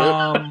don't watch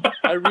it.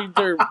 I read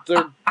their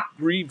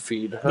read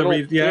feed.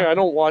 I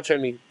don't watch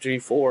any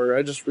G4.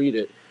 I just read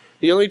it.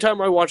 The only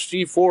time I watch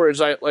G4 is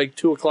at like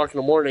 2 o'clock in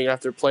the morning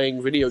after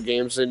playing video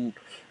games, and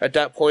at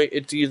that point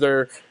it's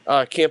either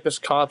Campus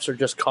Cops or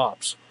just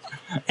Cops.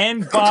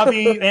 And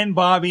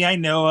Bobby, I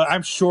know.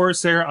 I'm sure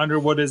Sarah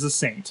Underwood is a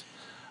saint.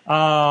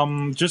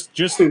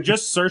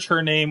 Just search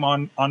her name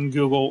on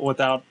Google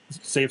without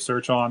safe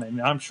search on,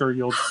 and I'm sure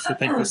you'll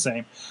think the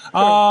same.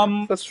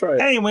 Let's try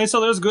it. Anyway,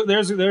 so there's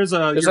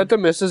a. Is that the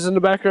missus in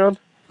the background?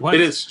 What?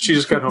 It is. She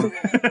just got home.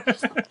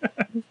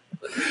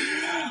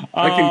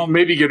 I can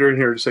maybe get her in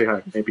here to say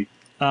hi. Maybe.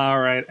 All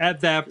right.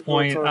 At that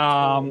point,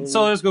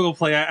 so there's Google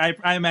Play.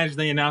 I imagine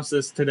they announced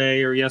this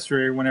today or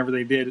yesterday or whenever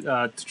they did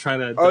to try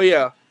to. Oh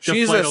yeah,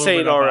 she's deflate a little saint,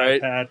 bit of all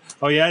right. iPad.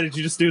 Oh yeah, did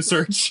you just do a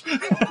search?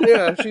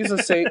 Yeah, she's a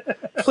saint.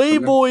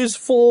 Playboy's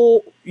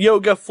full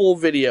yoga full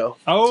video.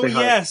 Oh Say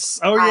hi. yes,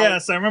 oh Hi.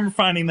 yes, I remember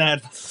finding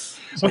that.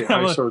 Say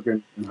hi,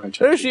 Sorgan. And hi,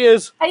 There she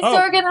is. Hi, Oh.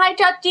 Sorgan. Hi,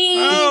 Chachi.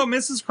 Oh,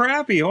 Mrs.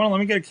 Crappy. Hold on, let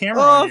me get a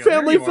camera. Oh, on you. There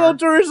family you are.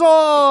 filter is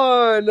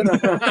on.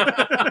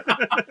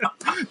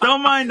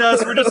 Don't mind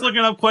us. We're just looking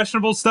up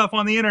questionable stuff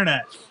on the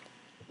internet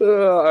All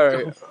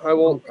right, I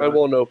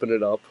won't open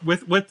it up.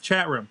 with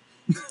chat room.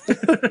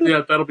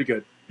 Yeah, that'll be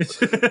good.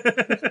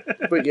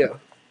 But yeah,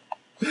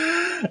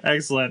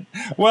 Excellent.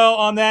 Well,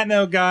 on that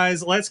note,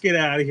 guys, let's get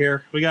out of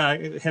here. We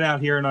gotta head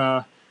out here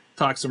and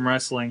talk some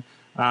wrestling.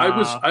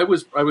 I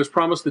was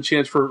promised the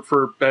chance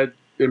for bad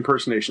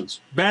impersonations.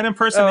 Bad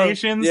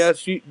impersonations. yes,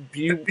 he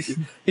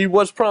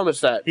was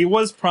promised that. He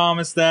was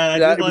promised that. I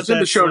That- did it let was in that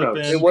the show slip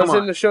notes. in. It was Come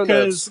in on. the show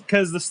notes.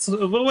 Because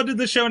what did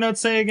the show notes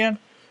say again?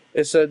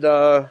 It said,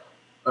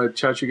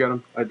 Chat, you got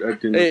him? I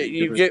didn't. hey,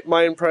 you get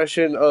my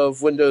impression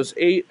of Windows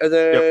 8, and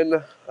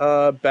then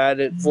bad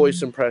at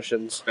voice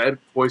impressions. bad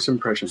voice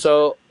impressions.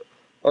 So,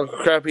 Uncle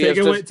Crappy Take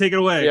has it away. to... Take it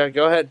away. Yeah,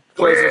 go ahead.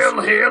 Close this.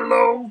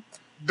 hello,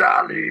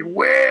 Dolly.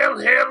 Well,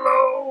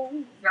 hello,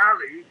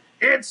 Dolly.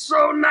 It's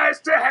so nice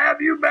to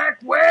have you back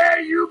where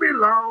you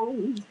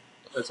belong.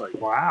 That's like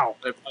Wow.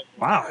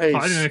 Wow. Nice.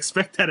 I didn't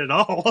expect that at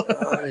all.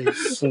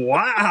 Nice.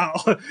 Wow.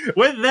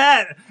 With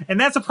that, and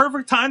that's a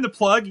perfect time to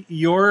plug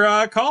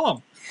your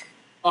column.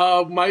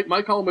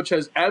 my column, which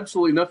has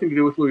absolutely nothing to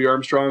do with Louis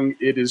Armstrong,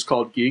 it is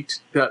called Geeked.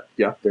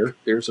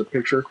 There's a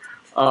picture.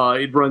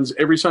 It runs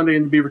every Sunday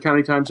in the Beaver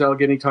County Times,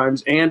 Allegheny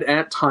Times, and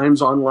at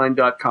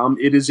timesonline.com.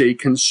 It is a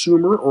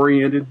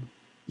consumer-oriented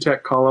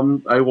tech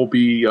column. I will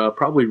be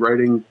probably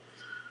writing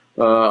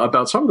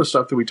about some of the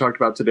stuff that we talked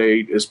about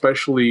today,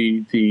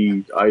 especially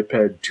the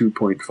iPad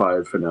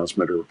 2.5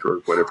 announcement or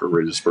whatever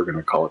it is we're going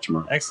to call it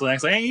tomorrow. Excellent.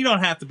 Excellent. And you don't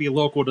have to be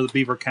local to the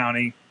Beaver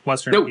County,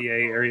 Western Nope. PA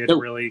area to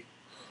Nope. really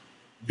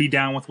be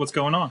down with what's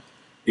going on.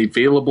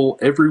 Available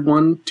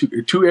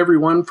to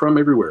everyone from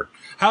everywhere.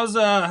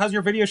 How's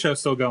your video show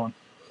still going?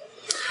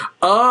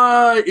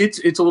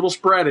 It's a little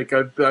sporadic.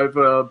 I've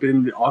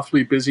been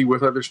awfully busy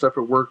with other stuff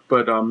at work,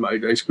 but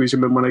I squeeze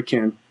them in when I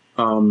can.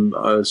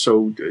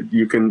 So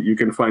you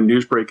can find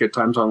Newsbreak at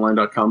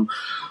timesonline.com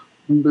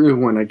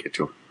when I get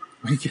to them.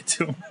 When you get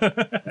to them.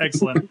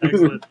 Excellent.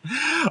 Excellent.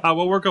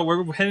 Well,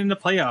 we're heading to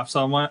playoffs,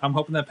 so I'm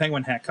hoping that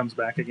Penguin hat comes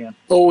back again.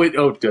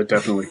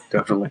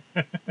 Definitely.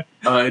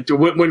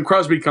 When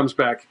Crosby comes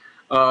back,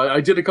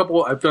 I've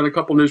done a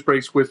couple news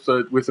breaks with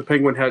the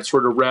Penguin hat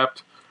sort of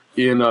wrapped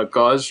in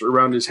gauze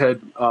around his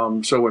head.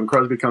 So when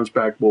Crosby comes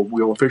back,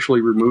 we'll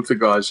officially remove the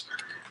gauze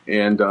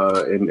and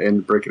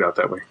break it out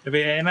that way.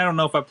 And I don't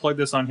know if I plugged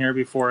this on here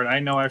before, and I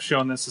know I've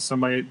shown this to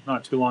somebody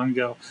not too long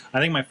ago. I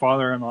think my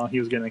father-in-law, he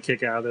was getting a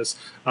kick out of this.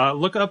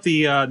 Look up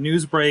the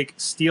Newsbreak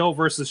Steel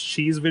versus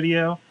Cheese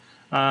video.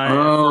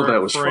 That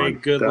was for fun. a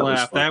good That was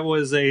laugh. fun. That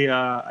was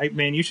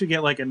man, you should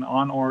get like an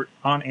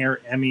on-air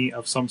Emmy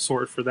of some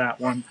sort for that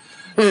one.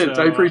 So,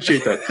 I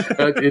appreciate that.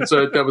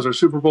 That was our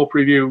Super Bowl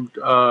preview.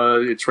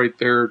 It's right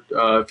there.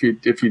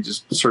 If you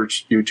just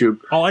search YouTube,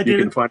 All I you did,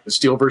 can find the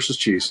Steel versus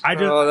Cheese. I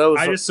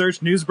just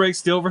searched Newsbreak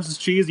Steel versus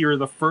Cheese. You were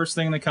the first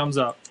thing that comes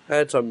up.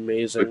 That's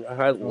amazing.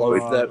 I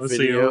love that Let's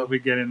see what video. we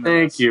get in.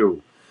 Thank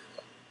you.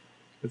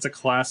 It's a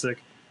classic.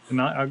 And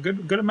a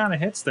good amount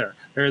of hits there.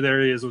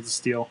 There he is with the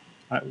steel.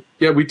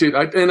 Yeah, we did.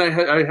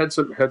 I had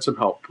some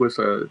help with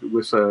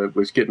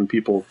getting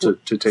people to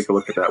take a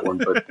look at that one,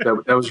 but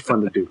that was fun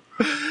to do.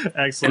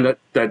 Excellent.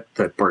 And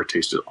that bar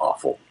tasted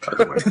awful, by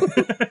the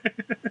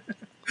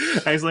way.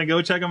 Excellent.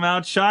 Go check them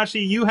out.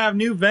 Shashi, you have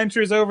new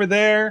ventures over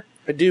there.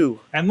 I do.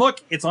 And look,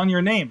 it's on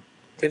your name.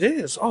 It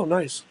is. Oh,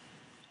 nice.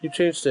 You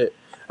changed it.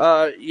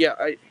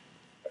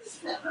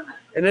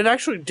 And it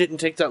actually didn't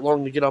take that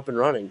long to get up and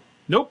running.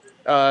 Nope.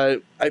 I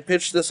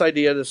pitched this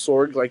idea to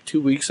Sorg like 2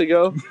 weeks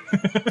ago,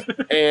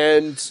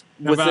 and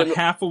About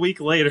half a week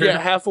later,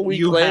 half a week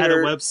you later, had a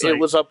website. it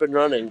was up and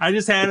running. I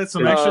just had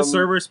some extra Um,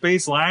 server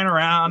space lying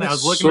around. I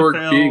was looking to Sorg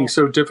fill. being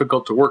so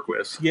difficult to work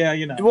with. Yeah,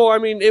 you know. Well, I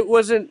mean, it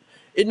wasn't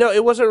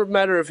a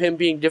matter of him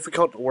being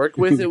difficult to work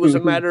with. It was a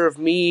matter of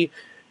me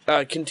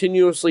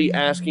continuously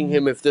asking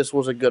him if this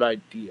was a good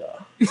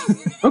idea.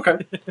 Okay.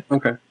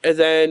 And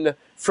then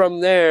from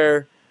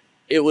there,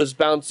 it was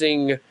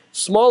bouncing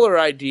smaller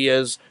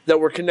ideas that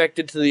were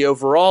connected to the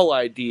overall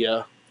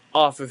idea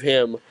off of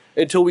him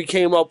until we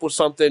came up with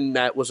something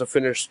that was a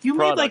finished You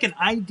product. made like an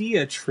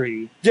idea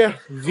tree Yeah,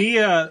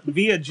 via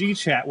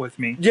GChat with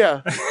me.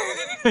 yeah.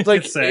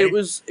 Like Say. it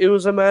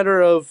was a matter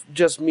of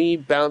just me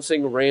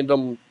bouncing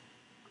random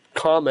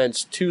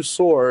comments to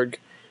Sorg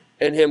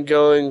and him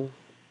going,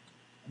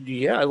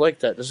 yeah, I like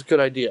that. That's a good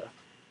idea.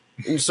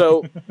 And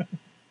so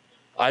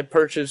I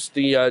purchased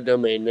the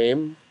domain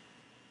name,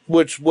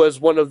 which was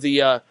one of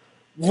the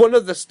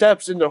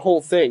steps in the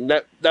whole thing.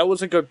 That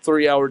was a good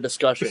 3-hour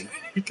discussion.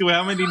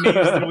 How many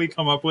names did we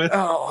come up with?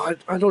 Oh,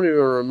 I don't even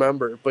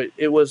remember, but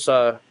it was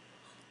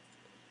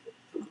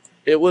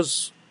it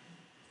was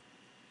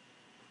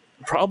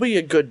probably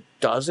a good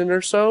dozen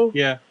or so.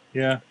 Yeah,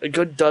 yeah. A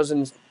good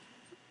dozen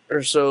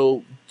or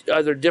so,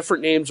 either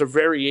different names or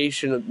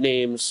variation of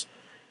names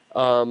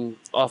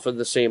off of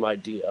the same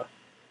idea.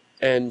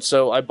 And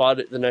so I bought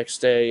it the next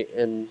day,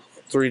 and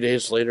 3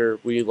 days later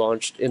we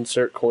launched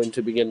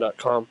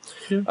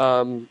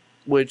InsertCoinToBegin.com,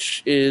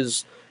 which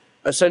is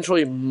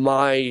essentially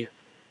my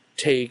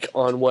take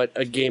on what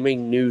a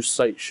gaming news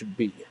site should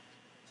be.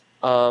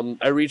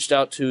 I reached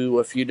out to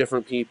a few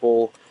different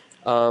people,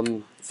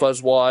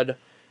 Fuzzwad,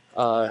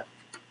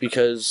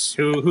 because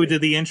Who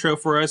did the intro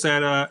for us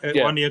at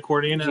Yeah. on the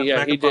accordion back he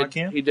at did.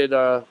 PodCamp? He did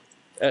at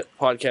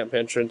PodCamp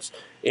entrance,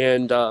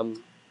 and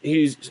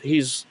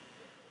he's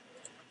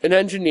an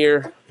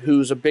engineer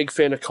who's a big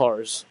fan of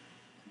cars,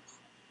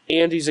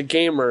 and he's a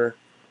gamer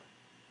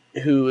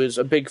who is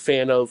a big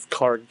fan of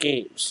car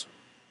games.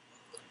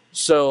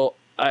 So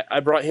I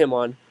brought him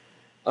on,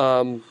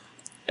 and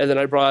then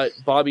I brought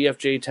Bobby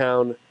FJ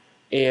Town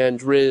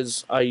and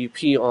Riz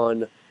IUP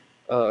on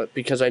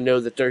because I know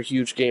that they're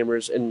huge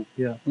gamers, and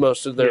Yeah.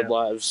 most of their Yeah.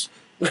 lives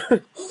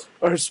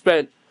are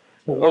spent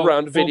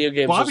around video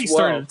games Bobby as well.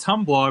 started a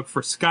Tumblr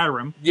for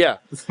Skyrim. Yeah,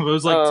 It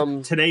was like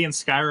Um, Today in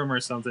Skyrim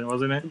or something,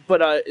 wasn't it? but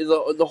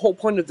the whole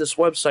point of this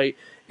website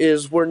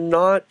is we're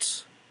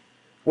not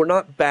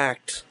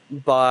backed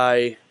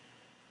by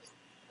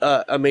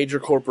a major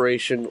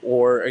corporation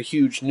or a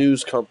huge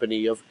news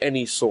company of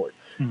any sort.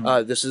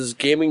 This is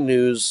gaming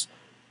news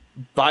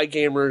by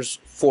gamers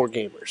for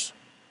gamers,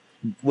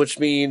 which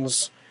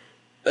means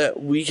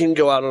that we can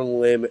go out on a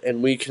limb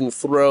and we can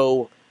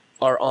throw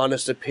our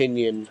honest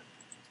opinion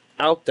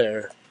out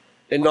there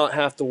and not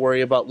have to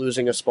worry about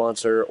losing a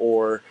sponsor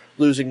or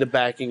losing the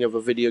backing of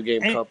a video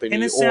game company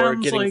it or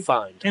sounds getting like,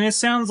 fined. And it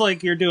sounds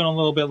like you're doing a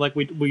little bit like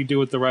we do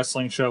with the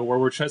wrestling show, where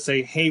we're trying to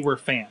say, "Hey, we're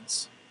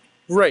fans."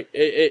 Right.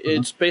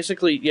 It's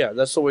basically, yeah,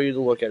 that's the way to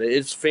look at it.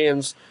 It's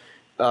fans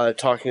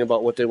talking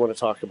about what they want to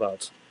talk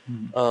about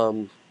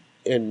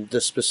in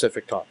this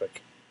specific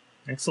topic.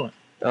 Excellent.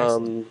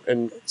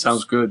 And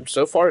Sounds good.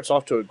 so far, it's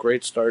off to a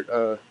great start.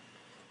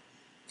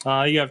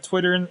 You have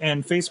Twitter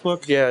and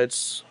Facebook. Yeah,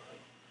 it's...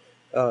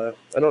 I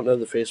don't know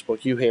the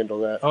Facebook. You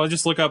handle that. I'll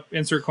just look up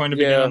Insert Coin to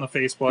Begin Yeah. on the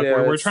Facebook. Yeah,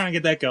 We're it's- trying to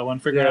get that going,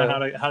 figure Yeah.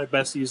 out how to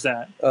best use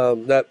that.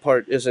 That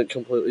part isn't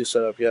completely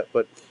set up yet,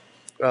 but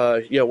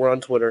yeah, we're on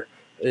Twitter.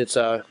 It's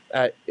at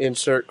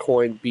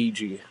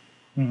InsertCoinBG.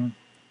 Mhm.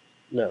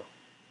 No.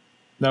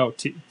 No,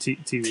 TV.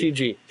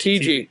 TG.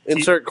 T-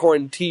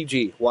 InsertCoin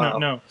TG. Wow.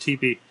 No,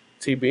 TB.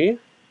 TB?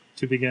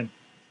 To begin.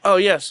 Oh,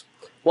 yes.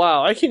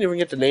 Wow, I can't even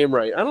get the name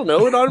right. I don't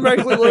know. It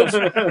automatically loads.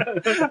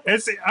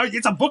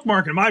 It's a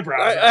bookmark in my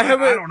browser. I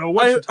haven't- I don't know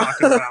what you're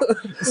talking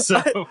about.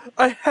 So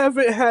I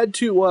haven't had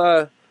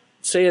to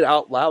say it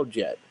out loud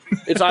yet.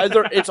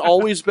 It's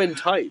always been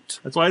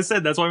typed. that's why I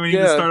said that's why we need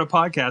to Yeah. start a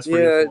podcast for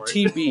Yeah, you for it.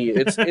 TB.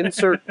 It's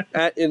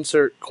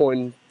insert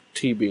coin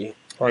TB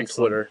on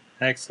Excellent. Twitter.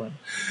 Excellent.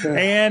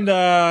 And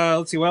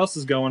let's see what else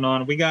is going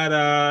on. We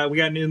got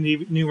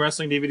new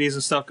wrestling DVDs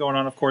and stuff going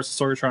on. Of course,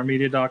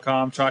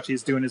 SorgatronMedia.com. Chachi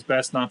is doing his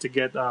best not to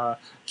get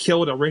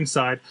killed at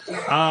ringside.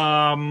 It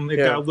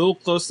got a little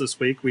close this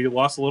week. We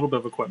lost a little bit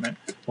of equipment.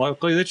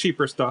 Luckily, the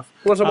cheaper stuff.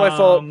 Wasn't my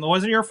fault. It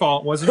wasn't your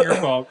fault. Wasn't your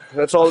fault.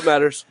 That's all that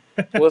matters.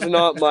 Was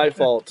not my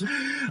fault.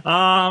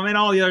 And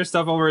all the other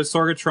stuff over at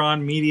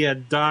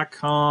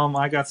SorgatronMedia.com.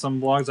 I got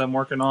some blogs I'm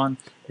working on.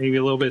 Maybe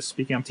a little bit of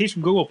speaking. I'm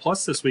teaching Google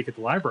Plus this week at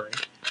the library.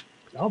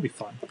 That'll be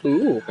fun.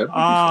 Ooh.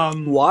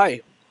 Um,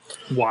 Why?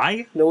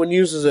 why? No one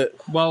uses it.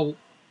 Well,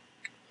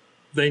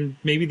 then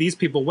maybe these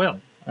people will.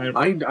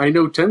 I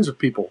know tens of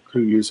people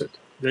who use it.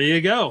 There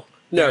you go.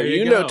 No, There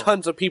you go. know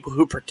tons of people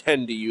who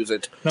pretend to use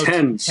it. No,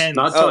 Tens,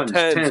 not Oh, tons.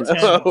 tens.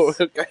 Tens. Oh,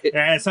 okay.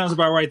 Yeah, it sounds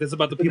about right. That's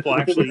about the people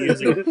actually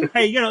using it.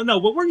 Hey, no,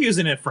 but we're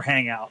using it for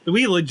Hangout.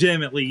 We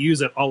legitimately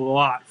use it a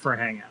lot for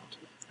Hangout.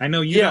 I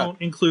know you Yeah.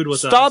 don't include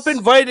with us. Stop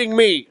inviting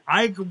me.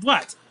 I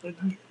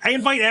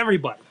invite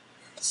everybody.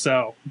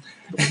 So,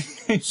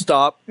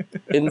 Stop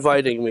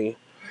inviting me.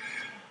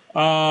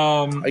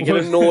 I get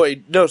what-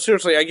 annoyed. No,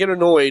 seriously, I get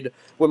annoyed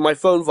when my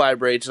phone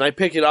vibrates and I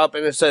pick it up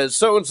and it says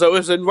so and so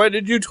has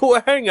invited you to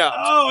a hangout.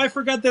 Oh, I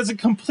forgot that's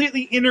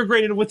completely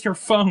integrated with your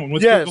phone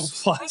with Yes. Google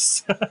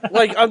Plus.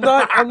 Like I'm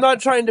not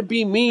trying to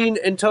be mean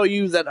and tell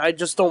you that I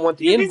just don't want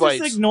the You can invites.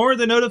 just ignore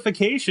the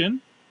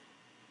notification.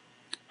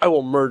 I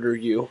will murder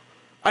you.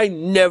 I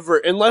never,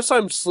 unless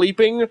I'm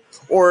sleeping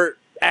or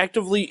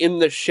actively in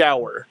the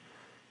shower,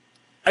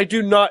 I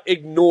do not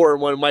ignore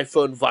when my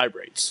phone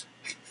vibrates.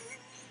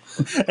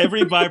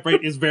 Every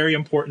vibrate is very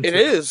important. It to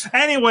me. is.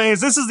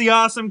 Anyways, this is the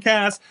Awesome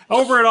Cast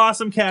over at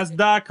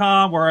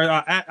awesomecast.com. We're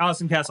at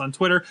AwesomeCast on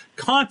Twitter.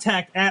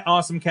 Contact at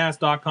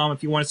awesomecast.com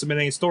if you want to submit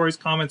any stories,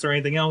 comments, or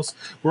anything else.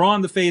 We're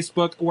on the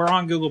Facebook. We're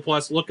on Google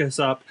Plus. Look us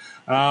up.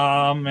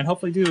 And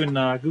hopefully doing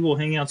Google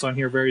Hangouts on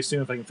here very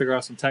soon if I can figure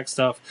out some tech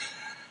stuff.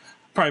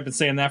 Probably been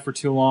saying that for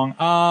too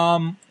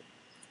long.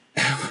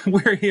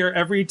 We're here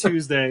every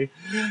Tuesday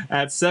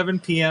at 7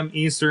 p.m.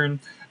 Eastern.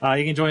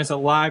 You can join us at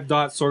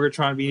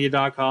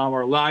live.sorgatronmedia.com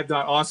or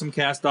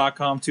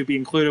live.awesomecast.com to be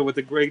included with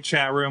the great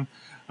chat room.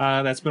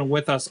 that's been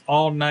with us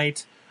all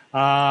night.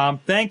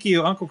 Thank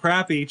you, Uncle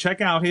Crappy. Check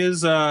out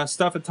his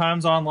stuff at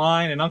Times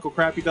Online and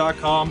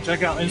UncleCrappy.com.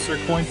 Check out Insert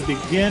Coin to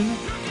begin.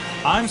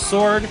 I'm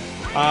Sword.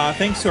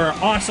 Thanks to our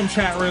awesome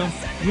chat room.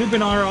 You've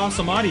been our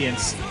awesome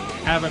audience.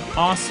 Have an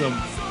awesome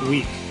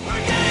week.